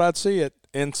 Never thought I'd see it.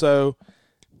 And so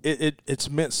it's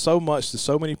meant so much to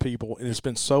so many people, and it's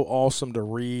been so awesome to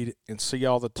read and see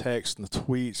all the texts and the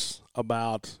tweets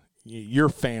about your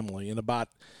family and about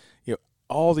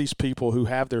all these people who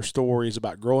have their stories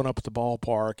about growing up at the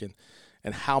ballpark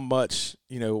and how much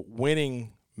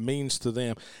winning means to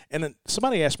them. And then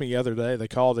somebody asked me the other day, they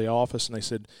called the office and they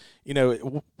said,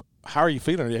 how are you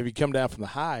feeling? Have you come down from the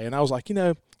high? And I was like,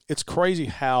 it's crazy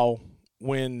how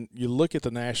when you look at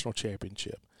the national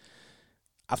championship,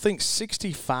 I think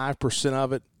 65%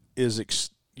 of it is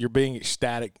you're being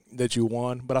ecstatic that you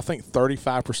won, but I think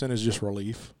 35% is just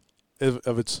relief.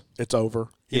 Of it's over.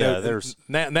 There's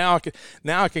now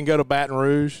I can go to Baton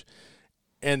Rouge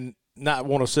and not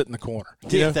want to sit in the corner.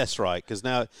 Yeah, that's right. Because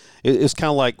now it's kind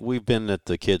of like we've been at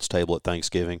the kids' table at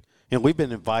Thanksgiving, and we've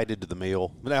been invited to the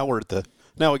meal. Now we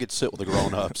get to sit with the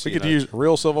grown-ups. We could use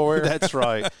real silverware. That's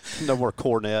right. No more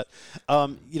cornet.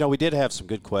 We did have some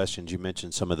good questions. You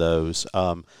mentioned some of those.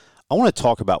 I want to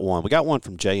talk about one. We got one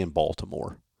from Jay in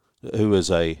Baltimore, who is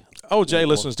Jay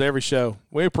listens to every show.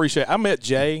 We appreciate it. I met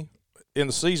Jay in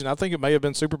the season. I think it may have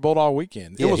been Super Bulldog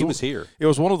weekend. He was here. It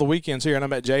was one of the weekends here, and I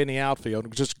met Jay in the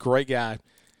outfield. Just a great guy.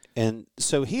 And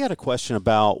so he had a question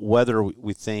about whether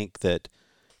we think that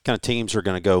kind of teams are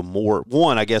going to go more.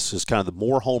 One, I guess, is kind of the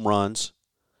more home runs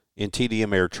in TD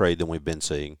Ameritrade than we've been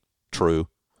seeing. True.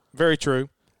 Very true.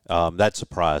 That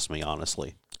surprised me,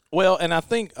 honestly. Well, and I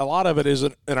think a lot of it is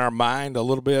in our mind a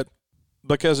little bit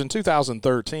because in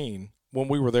 2013, when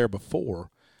we were there before,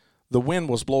 the wind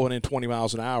was blowing in 20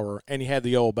 miles an hour, and you had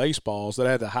the old baseballs that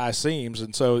had the high seams,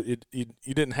 and so you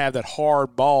didn't have that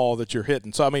hard ball that you're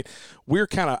hitting. So, I mean, we're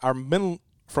kind of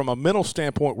from a mental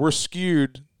standpoint, we're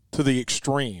skewed to the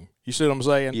extreme. You see what I'm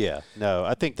saying? Yeah. No,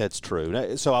 I think that's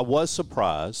true. So I was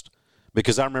surprised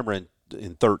because I remember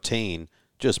in 13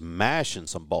 just mashing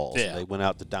some balls. Yeah. They went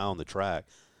out to down the track.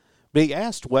 But he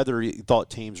asked whether he thought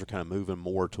teams are kind of moving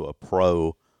more to a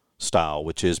pro style,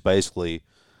 which is basically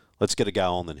 – let's get a guy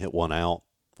on and hit one out,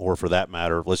 or for that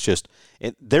matter,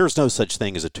 there's no such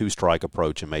thing as a two-strike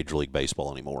approach in Major League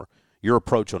Baseball anymore. Your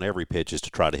approach on every pitch is to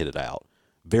try to hit it out.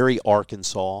 Very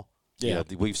Arkansas. Yeah.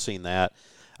 We've seen that.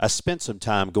 I spent some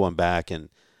time going back, and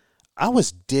I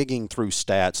was digging through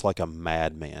stats like a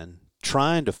madman,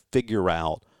 trying to figure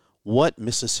out what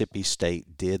Mississippi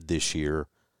State did this year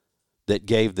that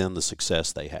gave them the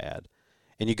success they had.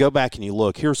 And you go back and you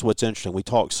look, here's what's interesting. We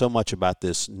talk so much about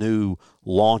this new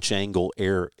launch angle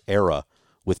era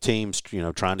with teams,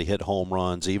 trying to hit home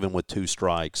runs, even with 2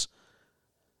 strikes.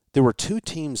 There were 2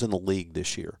 teams in the league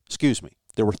this year. Excuse me,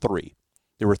 there were 3.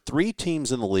 There were 3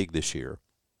 teams in the league this year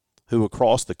who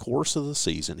across the course of the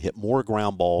season hit more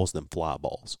ground balls than fly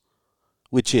balls,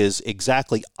 which is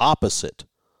exactly opposite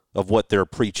of what they're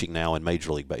preaching now in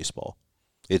Major League Baseball.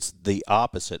 It's the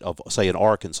opposite of, say, in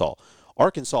Arkansas.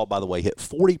 Arkansas, by the way, hit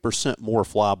 40% more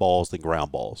fly balls than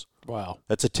ground balls. Wow.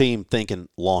 That's a team thinking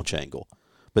launch angle.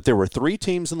 But there were 3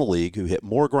 teams in the league who hit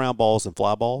more ground balls than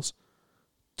fly balls.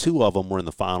 2 of them were in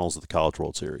the finals of the College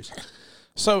World Series.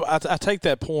 So I take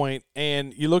that point,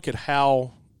 and you look at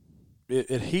how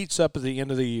it heats up at the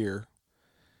end of the year.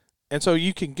 And so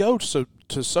you can go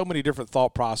to so many different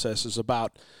thought processes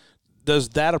about, does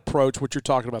that approach, what you're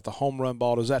talking about, the home run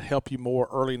ball, does that help you more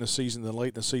early in the season than late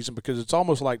in the season? Because it's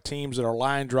almost like teams that are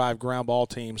line drive ground ball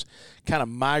teams kind of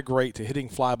migrate to hitting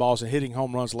fly balls and hitting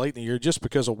home runs late in the year just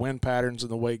because of wind patterns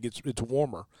and the way it's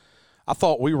warmer. I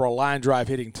thought we were a line drive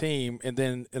hitting team, and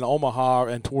then in Omaha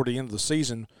and toward the end of the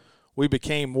season, we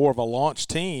became more of a launch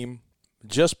team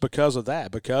just because of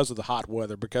that, because of the hot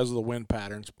weather, because of the wind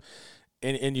patterns.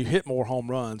 And you hit more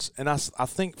home runs. And I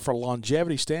think for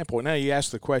longevity standpoint, now you ask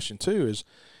the question too is,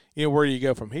 where do you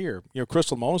go from here?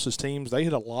 Chris Lemonis' teams, they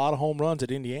hit a lot of home runs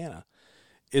at Indiana.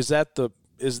 Is that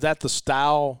the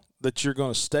style that you're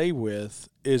going to stay with?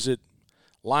 Is it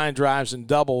line drives and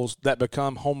doubles that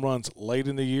become home runs late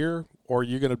in the year? Or are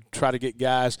you going to try to get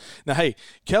guys? Now, hey,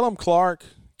 Kellum Clark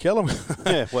 – Kellum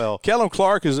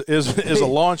Clark is a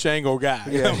launch angle guy.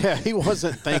 Yeah, he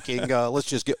wasn't thinking, let's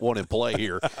just get one in play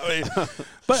here.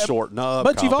 But shorten up.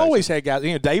 But you've always had guys.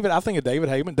 David. I think of David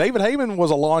Heyman. David Heyman was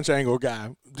a launch angle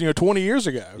guy. 20 years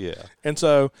ago. Yeah. And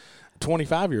so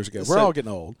 25 years ago, we're all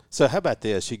getting old. So how about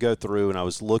this? You go through, and I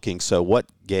was looking. So what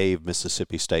gave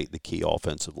Mississippi State the key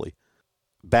offensively?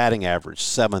 Batting average,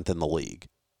 7th in the league.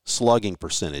 Slugging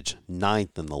percentage,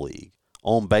 9th in the league.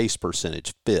 On base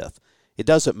percentage, 5th. It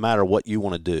doesn't matter what you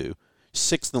want to do.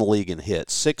 6th in the league in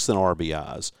hits, 6th in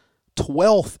RBIs,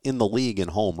 12th in the league in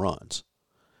home runs.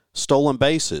 Stolen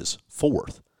bases,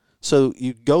 4th. So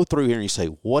you go through here and you say,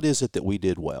 what is it that we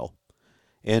did well?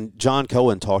 And John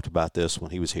Cohen talked about this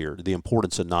when he was here, the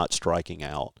importance of not striking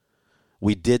out.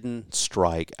 We didn't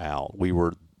strike out.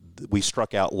 We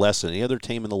struck out less than any other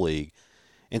team in the league.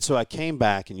 And so I came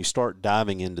back, and you start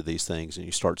diving into these things, and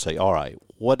you start to say, all right,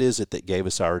 what is it that gave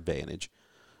us our advantage?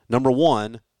 Number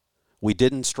 1, we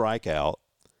didn't strike out.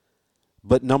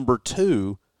 But number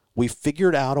 2, we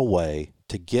figured out a way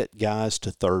to get guys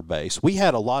to third base. We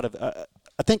had a lot of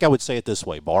I think I would say it this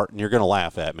way, Bart, and you're going to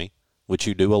laugh at me, which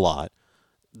you do a lot.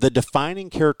 The defining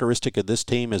characteristic of this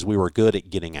team is we were good at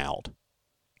getting out.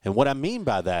 And what I mean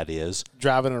by that is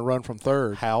driving a run from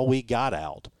third. How we got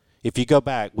out. If you go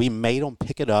back, we made them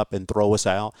pick it up and throw us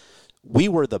out. We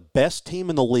were the best team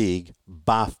in the league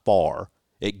by far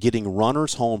at getting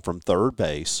runners home from third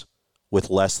base with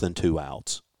less than 2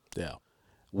 outs. Yeah.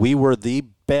 We were the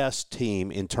best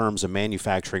team in terms of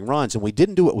manufacturing runs, and we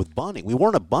didn't do it with bunting. We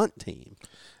weren't a bunt team.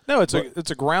 No, it's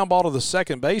a ground ball to the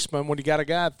second baseman when you got a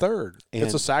guy at third.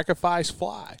 It's a sacrifice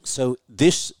fly. So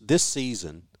this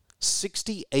season,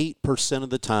 68% of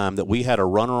the time that we had a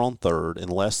runner on third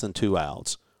and less than 2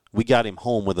 outs, we got him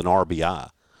home with an RBI.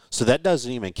 So that doesn't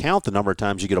even count the number of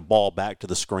times you get a ball back to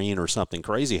the screen or something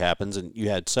crazy happens, and you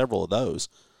had several of those.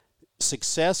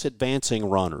 Success advancing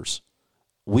runners.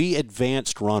 We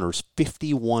advanced runners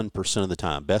 51% of the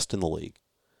time, best in the league.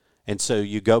 And so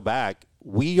you go back,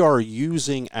 we are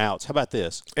using outs. How about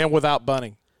this? And without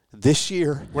bunting. This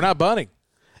year. We're not bunting.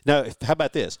 No, how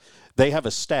about this? They have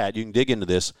a stat, you can dig into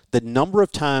this, the number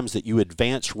of times that you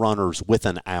advance runners with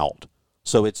an out.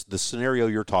 So it's the scenario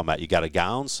you're talking about. You got a guy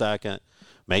on second.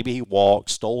 Maybe he walked,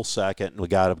 stole second, and we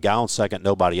got a guy on second,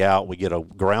 nobody out. We get a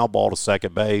ground ball to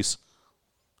second base.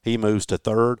 He moves to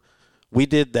third. We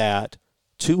did that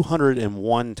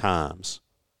 201 times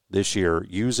this year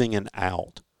using an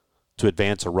out to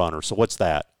advance a runner. So what's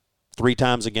that? 3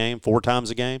 times a game, 4 times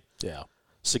a game? Yeah.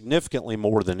 Significantly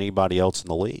more than anybody else in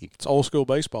the league. It's old school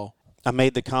baseball. I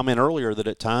made the comment earlier that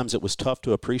at times it was tough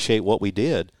to appreciate what we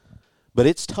did, but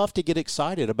it's tough to get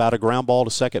excited about a ground ball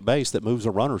to second base that moves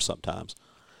a runner sometimes.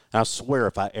 I swear,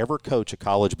 if I ever coach a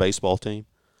college baseball team,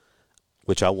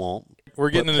 which I won't. We're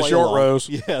getting in the short rows.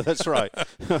 Yeah, that's right.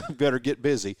 Better get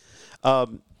busy. I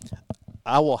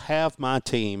will have my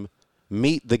team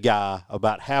meet the guy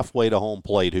about halfway to home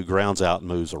plate who grounds out and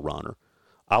moves a runner.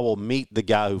 I will meet the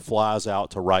guy who flies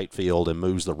out to right field and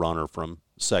moves the runner from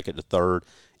second to third,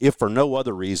 if for no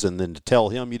other reason than to tell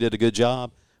him you did a good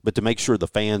job, but to make sure the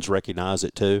fans recognize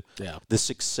it too. Yeah. The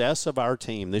success of our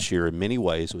team this year in many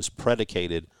ways was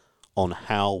predicated on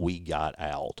how we got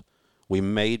out. We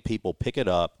made people pick it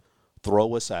up,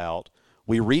 throw us out.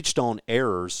 We reached on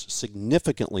errors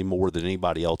significantly more than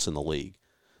anybody else in the league.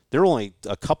 There are only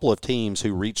a couple of teams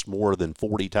who reached more than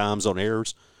 40 times on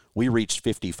errors. We reached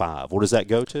 55. What does that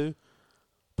go to?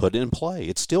 Put it in play.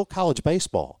 It's still college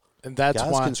baseball. And that's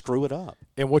Guys why, can screw it up.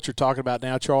 And what you're talking about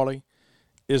now, Charlie,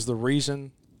 is the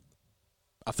reason,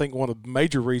 I think one of the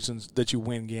major reasons that you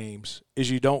win games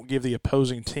is you don't give the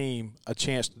opposing team a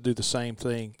chance to do the same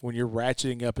thing when you're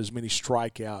ratcheting up as many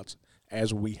strikeouts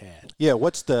as we had. Yeah,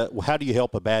 how do you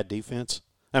help a bad defense?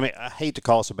 I mean, I hate to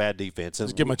call us a bad defense.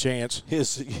 Just give them a chance.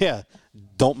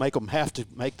 Don't make them have to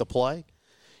make the play.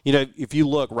 You know, if you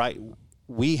look, right,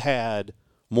 we had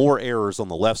more errors on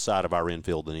the left side of our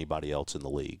infield than anybody else in the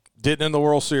league. Didn't in the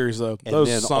World Series, though. And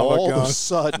then all of a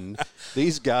sudden,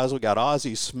 these guys, we got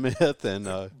Ozzie Smith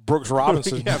and Brooks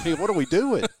Robinson. Yeah, I mean, what are we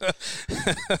doing?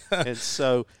 And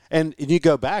so, and you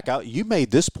go back, you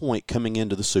made this point coming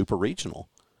into the Super Regional.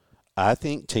 I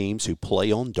think teams who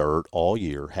play on dirt all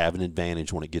year have an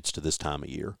advantage when it gets to this time of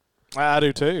year. I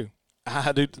do too.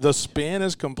 I do. The spin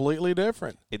is completely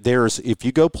different. If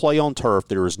you go play on turf,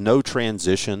 there is no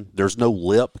transition. There's no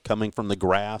lip coming from the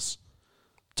grass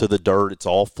to the dirt. It's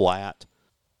all flat.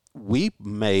 We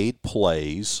made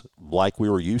plays like we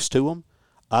were used to them.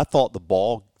 I thought the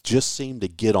ball just seemed to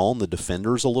get on the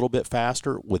defenders a little bit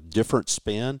faster with different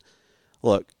spin.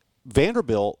 Look,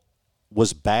 Vanderbilt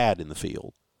was bad in the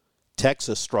field.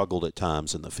 Texas struggled at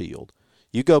times in the field.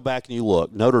 You go back and you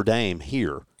look, Notre Dame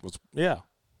here. Yeah,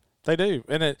 they do.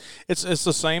 And it's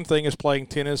the same thing as playing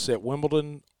tennis at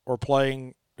Wimbledon or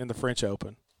playing in the French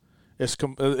Open.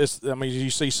 I mean, you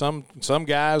see some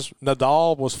guys,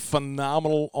 Nadal was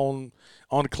phenomenal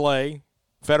on clay.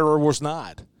 Federer was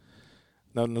not.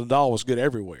 Now, Nadal was good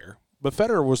everywhere. But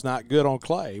Federer was not good on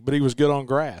clay, but he was good on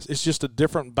grass. It's just a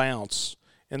different bounce.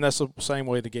 And that's the same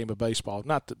way in the game of baseball,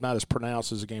 not as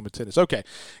pronounced as a game of tennis. Okay,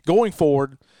 going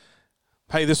forward,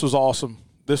 hey, this was awesome.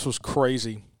 This was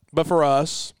crazy. But for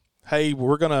us, hey,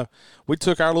 we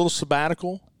took our little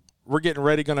sabbatical. We're getting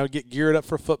ready, going to get geared up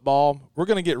for football. We're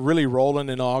going to get really rolling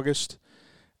in August.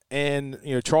 And,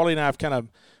 you know, Charlie and I have kind of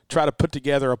tried to put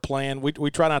together a plan.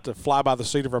 We try not to fly by the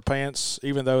seat of our pants,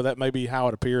 even though that may be how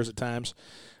it appears at times.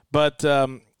 But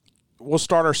we'll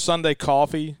start our Sunday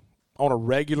coffee on a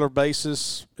regular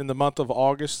basis in the month of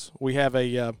August. We have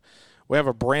a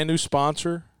brand new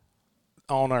sponsor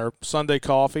on our Sunday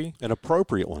coffee. An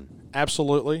appropriate one.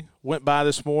 Absolutely. Went by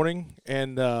this morning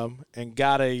and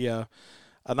got a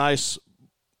nice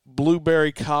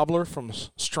blueberry cobbler from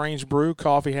Strange Brew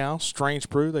Coffee House. Strange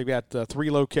Brew. They've got 3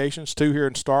 locations, 2 here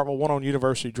in Starkville, 1 on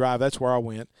University Drive. That's where I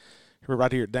went. We're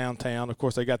right here at downtown. Of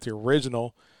course, they got the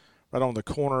original right on the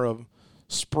corner of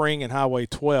Spring and Highway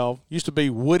 12. Used to be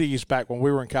Woody's back when we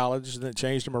were in college, and then it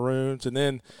changed to Maroons, and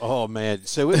then oh man,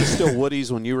 so it was still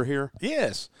Woody's when you were here?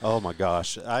 Yes. Oh my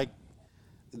gosh,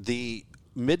 the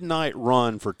midnight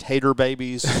run for tater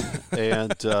babies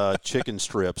and chicken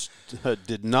strips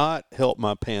did not help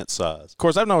my pant size. Of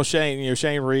course, I've known Shane. You know,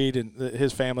 Shane Reed and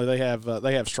his family. They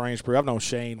have Strange Brew. I've known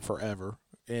Shane forever,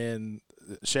 and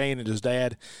Shane and his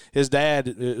dad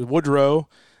Woodrow.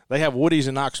 They have Woody's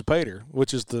in Noxapater,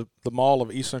 which is the mall of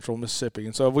East Central Mississippi.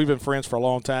 And so we've been friends for a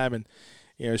long time. And,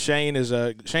 you know, Shane's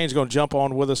going to jump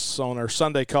on with us on our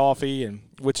Sunday coffee, and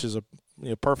which is a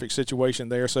perfect situation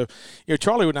there. So, you know,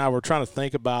 Charlie and I were trying to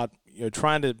think about, you know,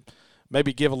 trying to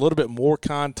maybe give a little bit more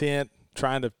content,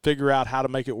 trying to figure out how to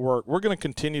make it work. We're going to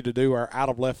continue to do our Out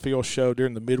of Left Field show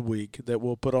during the midweek that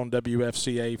we'll put on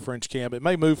WFCA French Camp. It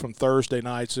may move from Thursday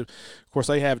nights. Of course,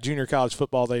 they have junior college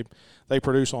football they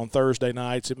produce on Thursday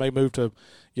nights. It may move to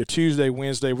Tuesday,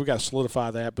 Wednesday. We've got to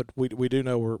solidify that, but we do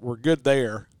know we're good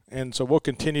there. And so we'll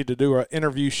continue to do our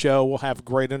interview show. We'll have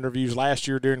great interviews. Last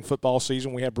year during football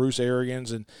season, we had Bruce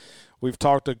Arians, and we've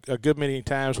talked a good many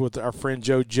times with our friend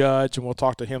Joe Judge, and we'll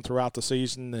talk to him throughout the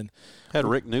season. And had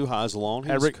Rick Neuheisel along.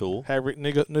 He was cool. Had Rick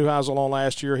Neuheisel along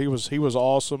last year. He was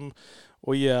awesome.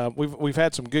 We've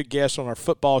had some good guests on our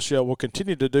football show. We'll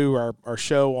continue to do our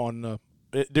show on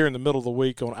during the middle of the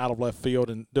week on Out of Left Field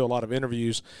and do a lot of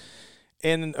interviews.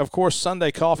 And, of course,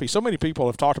 Sunday coffee. So many people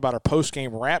have talked about our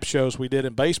post-game rap shows we did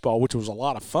in baseball, which was a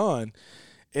lot of fun.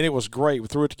 And it was great. We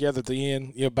threw it together at the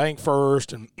end. You know, Bank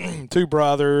First and Two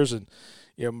Brothers and,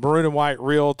 you know, Maroon and White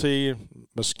Realty and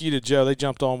Mosquito Joe. They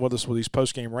jumped on with us with these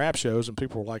post-game rap shows, and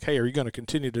people were like, hey, are you going to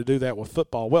continue to do that with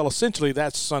football? Well, essentially,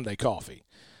 that's Sunday coffee.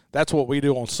 That's what we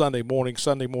do on Sunday morning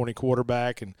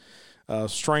quarterback. And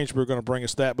Strange, we're going to bring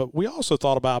us that. But we also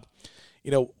thought about,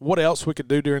 you know, what else we could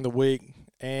do during the week.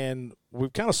 And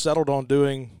we've kind of settled on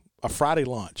doing a Friday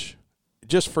lunch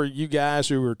just for you guys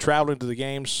who are traveling to the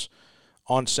games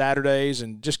on Saturdays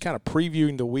and just kind of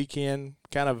previewing the weekend,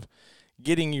 kind of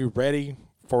getting you ready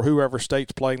for whoever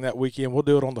state's playing that weekend. We'll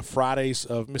do it on the Fridays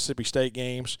of Mississippi State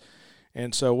games.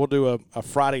 And so we'll do a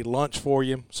Friday lunch for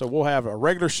you. So we'll have a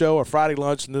regular show, a Friday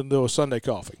lunch, and then do a Sunday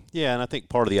coffee. Yeah, and I think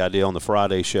part of the idea on the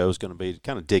Friday show is going to be to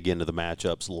kind of dig into the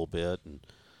matchups a little bit and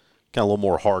kind of a little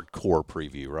more hardcore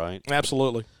preview, right?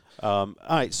 Absolutely. All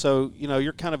right, so,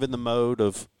 you're kind of in the mode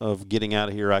of getting out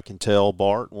of here, I can tell,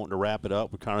 Bart, wanting to wrap it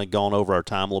up. We've kind of gone over our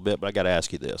time a little bit, but I got to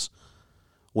ask you this.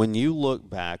 When you look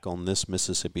back on this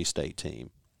Mississippi State team,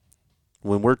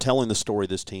 when we're telling the story of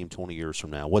this team 20 years from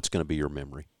now, what's going to be your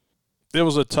memory? It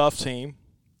was a tough team.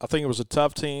 I think it was a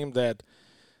tough team that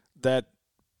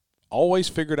always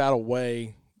figured out a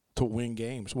way to win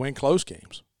games, win close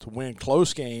games.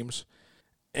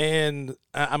 And,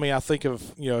 I think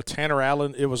of, Tanner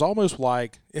Allen. It was almost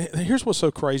like – here's what's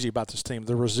so crazy about this team,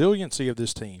 the resiliency of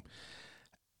this team.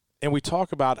 And we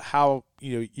talk about how,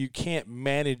 you can't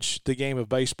manage the game of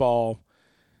baseball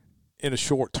in a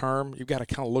short term. You've got to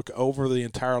kind of look over the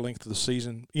entire length of the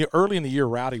season. Early in the year,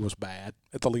 Rowdy was bad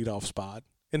at the leadoff spot,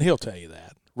 and he'll tell you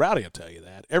that. Rowdy will tell you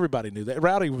that. Everybody knew that.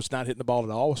 Rowdy was not hitting the ball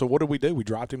at all, so what did we do? We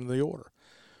dropped him in the order.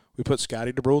 We put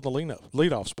Scotty DeBrule in the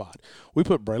leadoff spot. We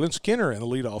put Braylon Skinner in the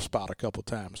leadoff spot a couple of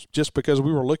times just because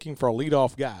we were looking for a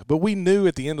leadoff guy. But we knew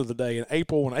at the end of the day, in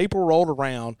April, when April rolled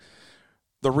around,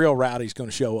 the real Rowdy's going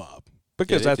to show up.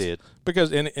 Because it did.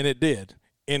 And it did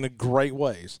in great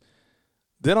ways.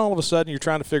 Then all of a sudden you're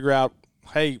trying to figure out,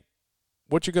 hey,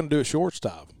 what you going to do at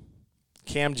shortstop?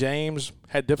 Cam James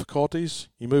had difficulties.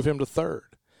 You move him to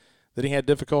third. Then he had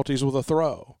difficulties with a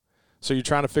throw. So you're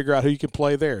trying to figure out who you can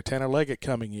play there. Tanner Leggett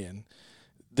coming in.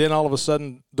 Then all of a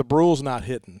sudden DeBrule's not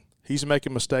hitting. He's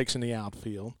making mistakes in the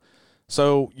outfield.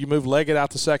 So you move Leggett out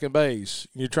to second base.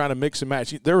 You're trying to mix and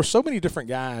match. There were so many different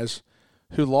guys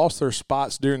who lost their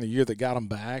spots during the year that got them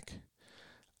back.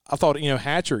 I thought,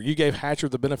 Hatcher, you gave Hatcher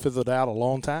the benefit of the doubt a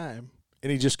long time,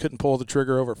 and he just couldn't pull the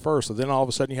trigger over at first. So then all of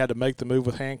a sudden you had to make the move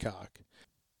with Hancock.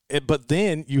 But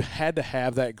then you had to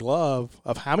have that glove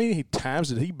of how many times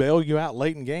did he bail you out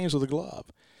late in games with a glove?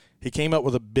 He came up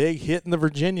with a big hit in the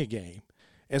Virginia game.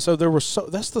 And so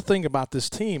that's the thing about this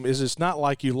team is it's not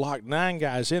like you lock 9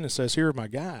 guys in and says, here are my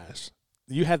guys.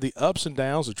 You had the ups and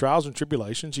downs, the trials and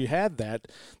tribulations. You had that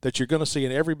you're going to see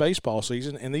in every baseball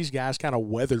season, and these guys kind of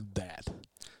weathered that.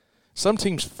 Some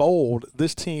teams fold.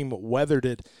 This team weathered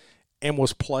it and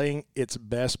was playing its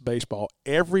best baseball.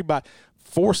 Everybody –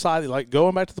 Forsythe, like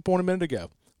going back to the point a minute ago,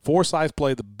 Forsythe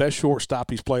played the best shortstop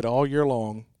he's played all year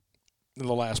long in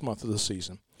the last month of the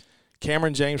season.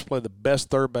 Cameron James played the best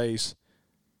third base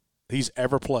he's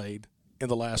ever played in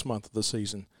the last month of the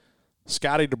season.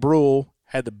 Scotty DeBrule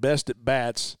had the best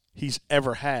at-bats he's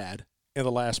ever had in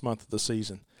the last month of the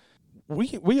season. We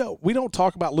don't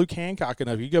talk about Luke Hancock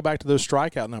enough. You go back to those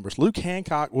strikeout numbers. Luke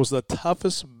Hancock was the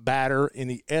toughest batter in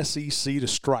the SEC to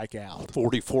strike out.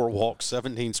 44 walks,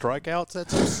 17 strikeouts?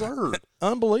 That's absurd.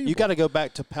 Unbelievable. You got to go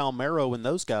back to Palmeiro and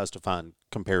those guys to find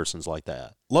comparisons like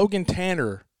that. Logan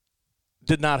Tanner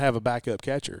did not have a backup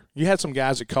catcher. You had some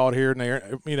guys that caught here and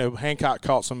there. Hancock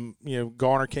caught some,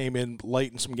 Garner came in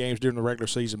late in some games during the regular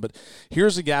season. But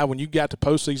here's a guy when you got to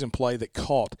postseason play that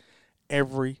caught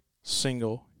every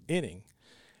single inning.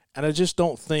 And I just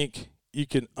don't think you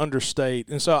can understate.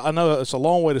 And so I know it's a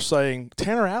long way to saying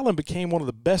Tanner Allen became one of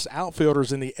the best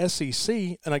outfielders in the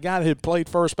SEC and a guy that had played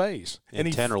first base.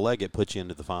 And Tanner Leggett put you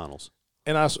into the finals.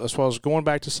 And that's what I was going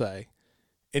back to say.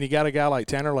 And you got a guy like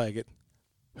Tanner Leggett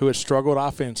who had struggled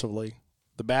offensively.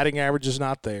 The batting average is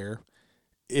not there.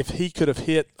 If he could have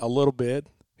hit a little bit,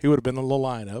 he would have been in the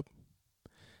lineup.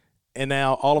 And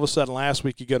now all of a sudden last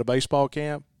week you go to baseball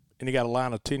camp, and you got a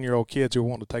line of 10-year-old kids who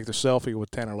want to take their selfie with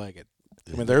Tanner Leggett.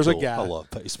 I mean, there's a guy. I love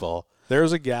baseball.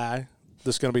 There's a guy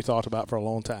that's going to be talked about for a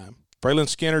long time. Braylon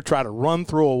Skinner tried to run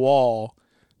through a wall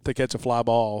to catch a fly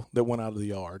ball that went out of the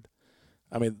yard.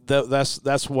 I mean, that's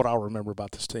what I'll remember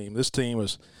about this team. This team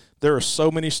was – there are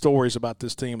so many stories about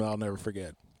this team that I'll never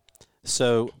forget.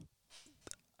 So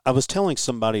I was telling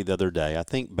somebody the other day, I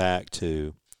think back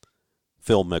to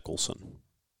Phil Mickelson.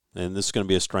 And this is going to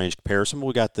be a strange comparison, but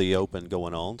we got the Open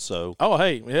going on. So, oh,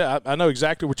 hey, yeah, I know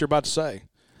exactly what you're about to say.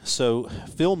 So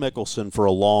Phil Mickelson for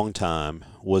a long time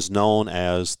was known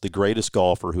as the greatest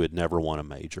golfer who had never won a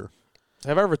major.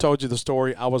 Have I ever told you the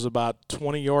story? I was about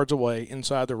 20 yards away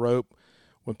inside the rope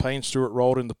when Payne Stewart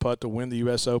rolled in the putt to win the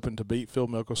U.S. Open to beat Phil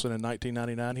Mickelson in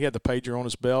 1999. He had the pager on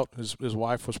his belt. His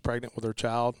wife was pregnant with her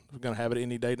child. We're going to have it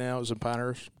any day now. It was in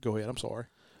Pinehurst. Go ahead. I'm sorry.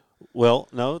 Well,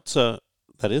 no,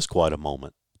 that is quite a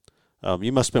moment.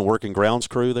 You must have been working grounds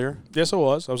crew there? Yes, I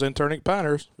was. I was interning at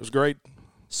Pinehurst. It was great.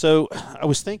 So I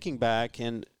was thinking back,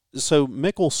 and so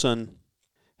Mickelson,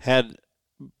 had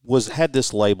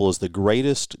this label as the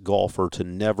greatest golfer to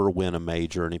never win a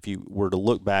major. And if you were to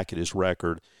look back at his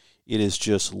record, it is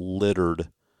just littered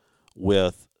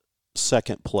with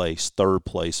second place, third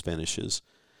place finishes.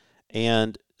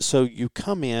 And so you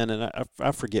come in, and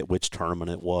I forget which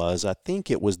tournament it was. I think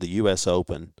it was the U.S.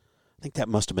 Open. I think that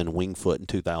must have been Winged Foot in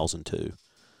 2002.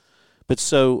 But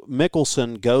so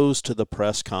Mickelson goes to the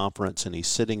press conference, and he's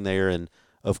sitting there, and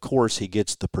of course he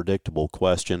gets the predictable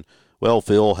question, well,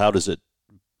 Phil, how is it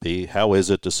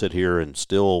to sit here and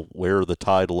still wear the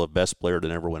title of best player to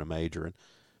never win a major? And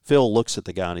Phil looks at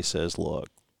the guy and he says, look,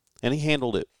 and he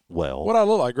handled it well. What I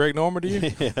look like, Greg Norman to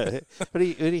you? Yeah, but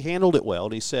he handled it well,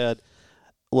 and he said,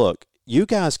 look, you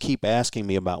guys keep asking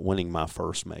me about winning my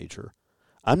first major.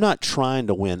 I'm not trying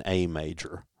to win a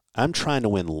major. I'm trying to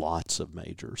win lots of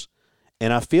majors.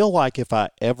 And I feel like if I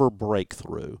ever break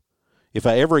through, if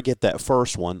I ever get that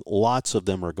first one, lots of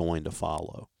them are going to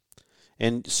follow.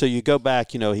 And so you go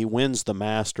back, he wins the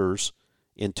Masters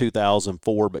in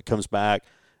 2004, but comes back,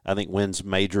 I think wins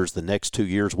majors the next 2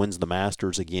 years, wins the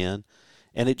Masters again.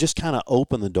 And it just kind of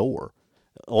opened the door.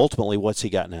 Ultimately, what's he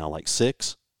got now, like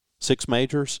six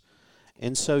majors?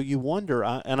 And so you wonder,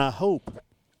 and I hope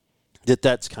that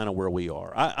that's kind of where we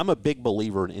are. I'm a big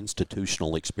believer in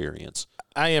institutional experience.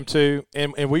 I am too,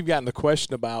 and we've gotten the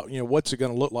question about, what's it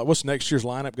going to look like? What's next year's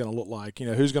lineup going to look like?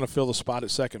 Who's going to fill the spot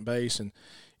at second base, and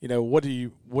what are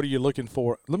you looking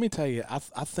for? Let me tell you, I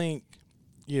think,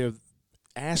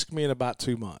 ask me in about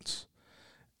 2 months,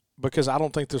 because I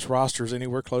don't think this roster is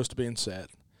anywhere close to being set.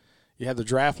 You had the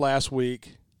draft last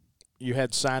week. You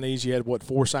had signees. You had, 4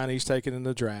 signees taken in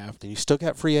the draft. And you still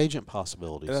got free agent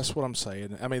possibilities. That's what I'm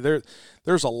saying. I mean,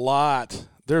 there's a lot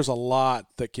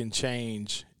that can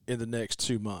change in the next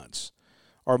 2 months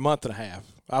or a month and a half.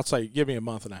 I'd say give me a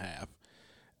month and a half.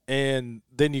 And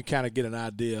then you kind of get an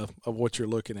idea of what you're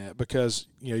looking at, because,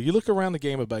 you look around the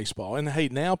game of baseball, and, hey,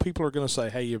 now people are going to say,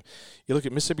 hey, you look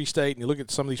at Mississippi State and you look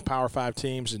at some of these Power 5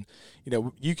 teams, and,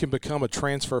 you can become a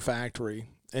transfer factory,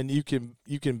 and you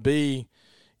can be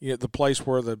the place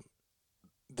where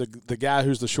the guy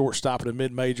who's the shortstop at a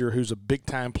mid-major who's a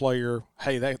big-time player,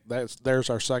 hey, there's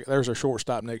our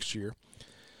shortstop next year.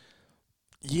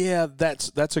 Yeah,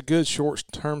 that's a good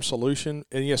short-term solution.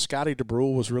 And, yes, Scotty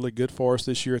DeBrule was really good for us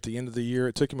this year at the end of the year.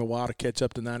 It took him a while to catch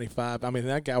up to 95. I mean,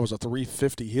 that guy was a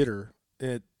 350 hitter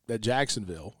at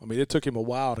Jacksonville. I mean, it took him a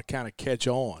while to kind of catch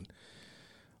on.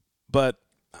 But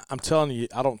I'm telling you,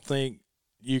 I don't think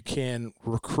you can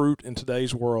recruit in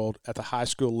today's world at the high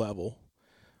school level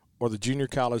or the junior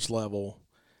college level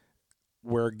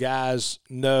where guys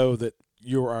know that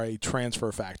you are a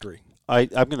transfer factory. I'm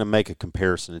going to make a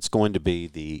comparison. It's going to be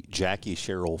the Jackie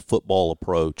Sherrill football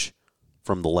approach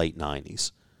from the late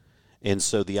 90s. And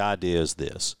so the idea is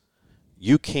this.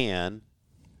 You can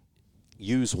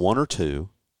use one or two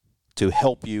to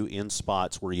help you in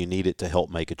spots where you need it to help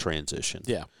make a transition.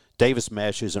 Yeah. Davis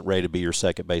Mesh isn't ready to be your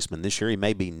second baseman this year. He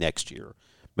may be next year.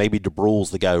 Maybe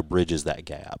DeBrule's the guy who bridges that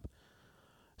gap.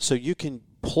 So you can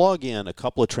plug in a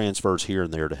couple of transfers here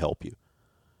and there to help you.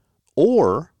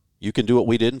 Or you can do what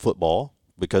we did in football,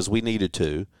 because we needed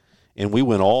to, and we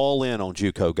went all in on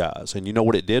JUCO guys. And you know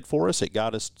what it did for us? It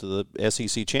got us to the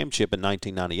SEC championship in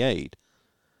 1998.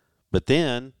 But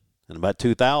then, in about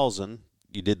 2000,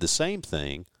 you did the same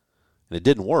thing, and it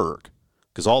didn't work,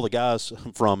 because all the guys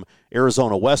from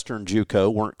Arizona Western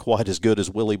JUCO weren't quite as good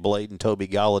as Willie Blade and Toby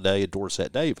Galladay and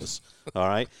Dorsett Davis. All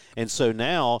right? And so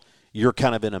now you're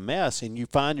kind of in a mess, and you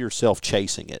find yourself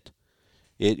chasing it.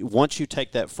 Once you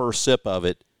take that first sip of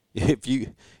it, if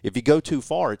you go too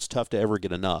far, it's tough to ever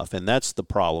get enough, and that's the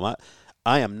problem.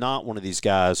 I am not one of these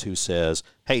guys who says,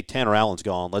 "Hey, Tanner Allen's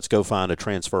gone. Let's go find a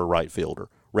transfer right fielder.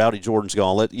 Rowdy Jordan's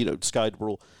gone. Sky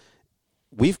DeBrule."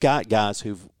 We've got guys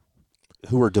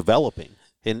who are developing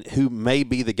and who may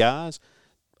be the guys.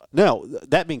 Now,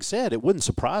 that being said, it wouldn't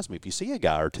surprise me if you see a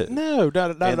guy or two. No,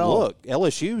 not at all. Look,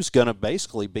 LSU's going to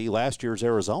basically be last year's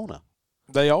Arizona.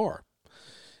 They are.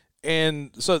 And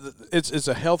so it's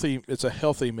a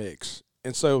healthy mix.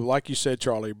 And so, like you said,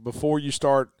 Charlie, before you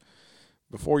start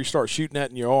shooting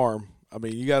that in your arm, I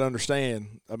mean, you got to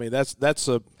understand. I mean, that's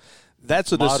a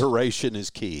moderation is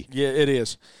key. Yeah, it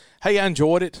is. Hey, I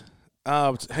enjoyed it.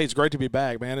 Hey, it's great to be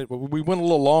back, man. We went a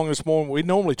little long this morning. We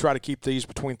normally try to keep these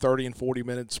between 30 and 40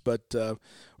 minutes, but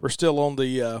we're still on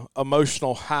the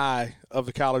emotional high of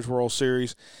the College World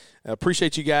Series.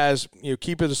 Appreciate you guys,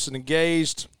 keeping us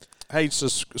engaged. Hey,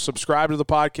 subscribe to the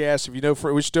podcast. If you know,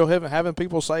 we still having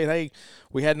people saying, "Hey,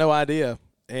 we had no idea,"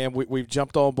 and we've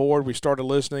jumped on board. We started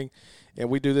listening, and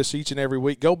we do this each and every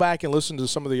week. Go back and listen to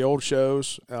some of the old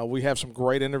shows. We have some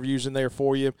great interviews in there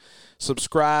for you.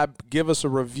 Subscribe, give us a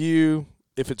review,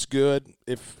 if it's good.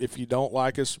 If you don't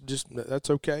like us, just that's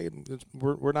okay.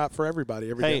 We're not for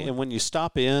everybody. Hey, and when you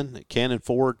stop in at Cannon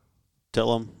Ford,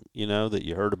 tell them that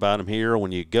you heard about them here.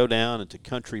 When you go down into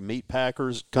Country Meat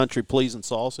Packers, Country Pleasing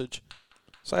Sausage,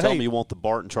 tell them you want the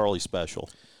Bart and Charlie special.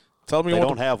 Tell them they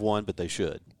don't have one, but they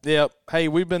should. Yep. Hey,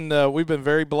 we've been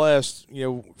very blessed.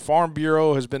 Farm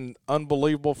Bureau has been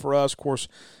unbelievable for us. Of course,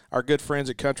 our good friends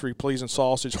at Country Pleasing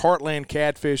Sausage, Heartland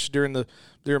Catfish during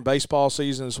baseball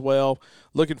season as well.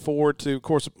 Looking forward to, of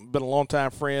course, been a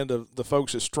longtime friend of the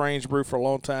folks at Strange Brew for a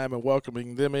long time and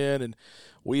welcoming them in. And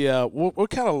we'll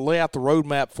kind of lay out the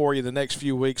roadmap for you the next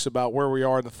few weeks about where we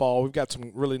are in the fall. We've got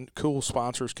some really cool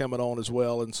sponsors coming on as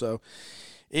well. And so,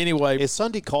 anyway, is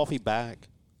Sunday Coffee back?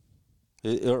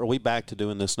 Are we back to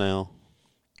doing this now?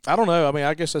 I don't know. I mean,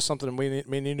 I guess that's something we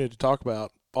need to talk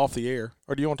about off the air.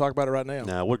 Or do you want to talk about it right now?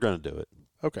 No, we're going to do it.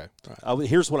 Okay. All right.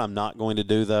 Here's what I'm not going to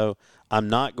do, though. I'm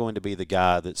not going to be the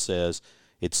guy that says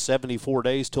it's 74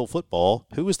 days till football.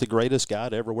 Who is the greatest guy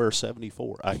to ever wear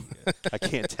 74? I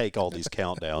can't take all these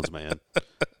countdowns, man.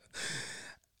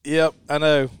 Yep, I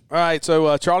know. All right,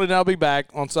 so Charlie and I will be back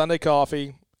on Sunday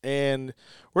Coffee, and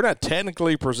we're not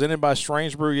technically presented by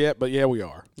Strange Brew yet, but yeah, we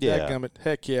are. Yeah.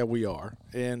 Heck yeah, we are.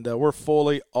 And we're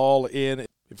fully all in.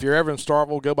 If you're ever in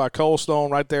Starkville, go by Cold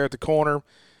Stone right there at the corner.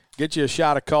 Get you a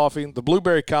shot of coffee. The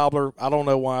blueberry cobbler, I don't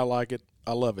know why I like it.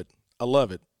 I love it.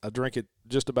 I drink it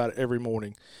just about every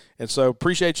morning. And so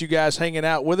appreciate you guys hanging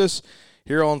out with us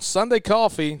here on Sunday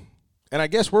Coffee. And I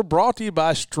guess we're brought to you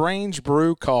by Strange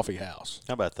Brew Coffee House.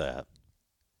 How about that?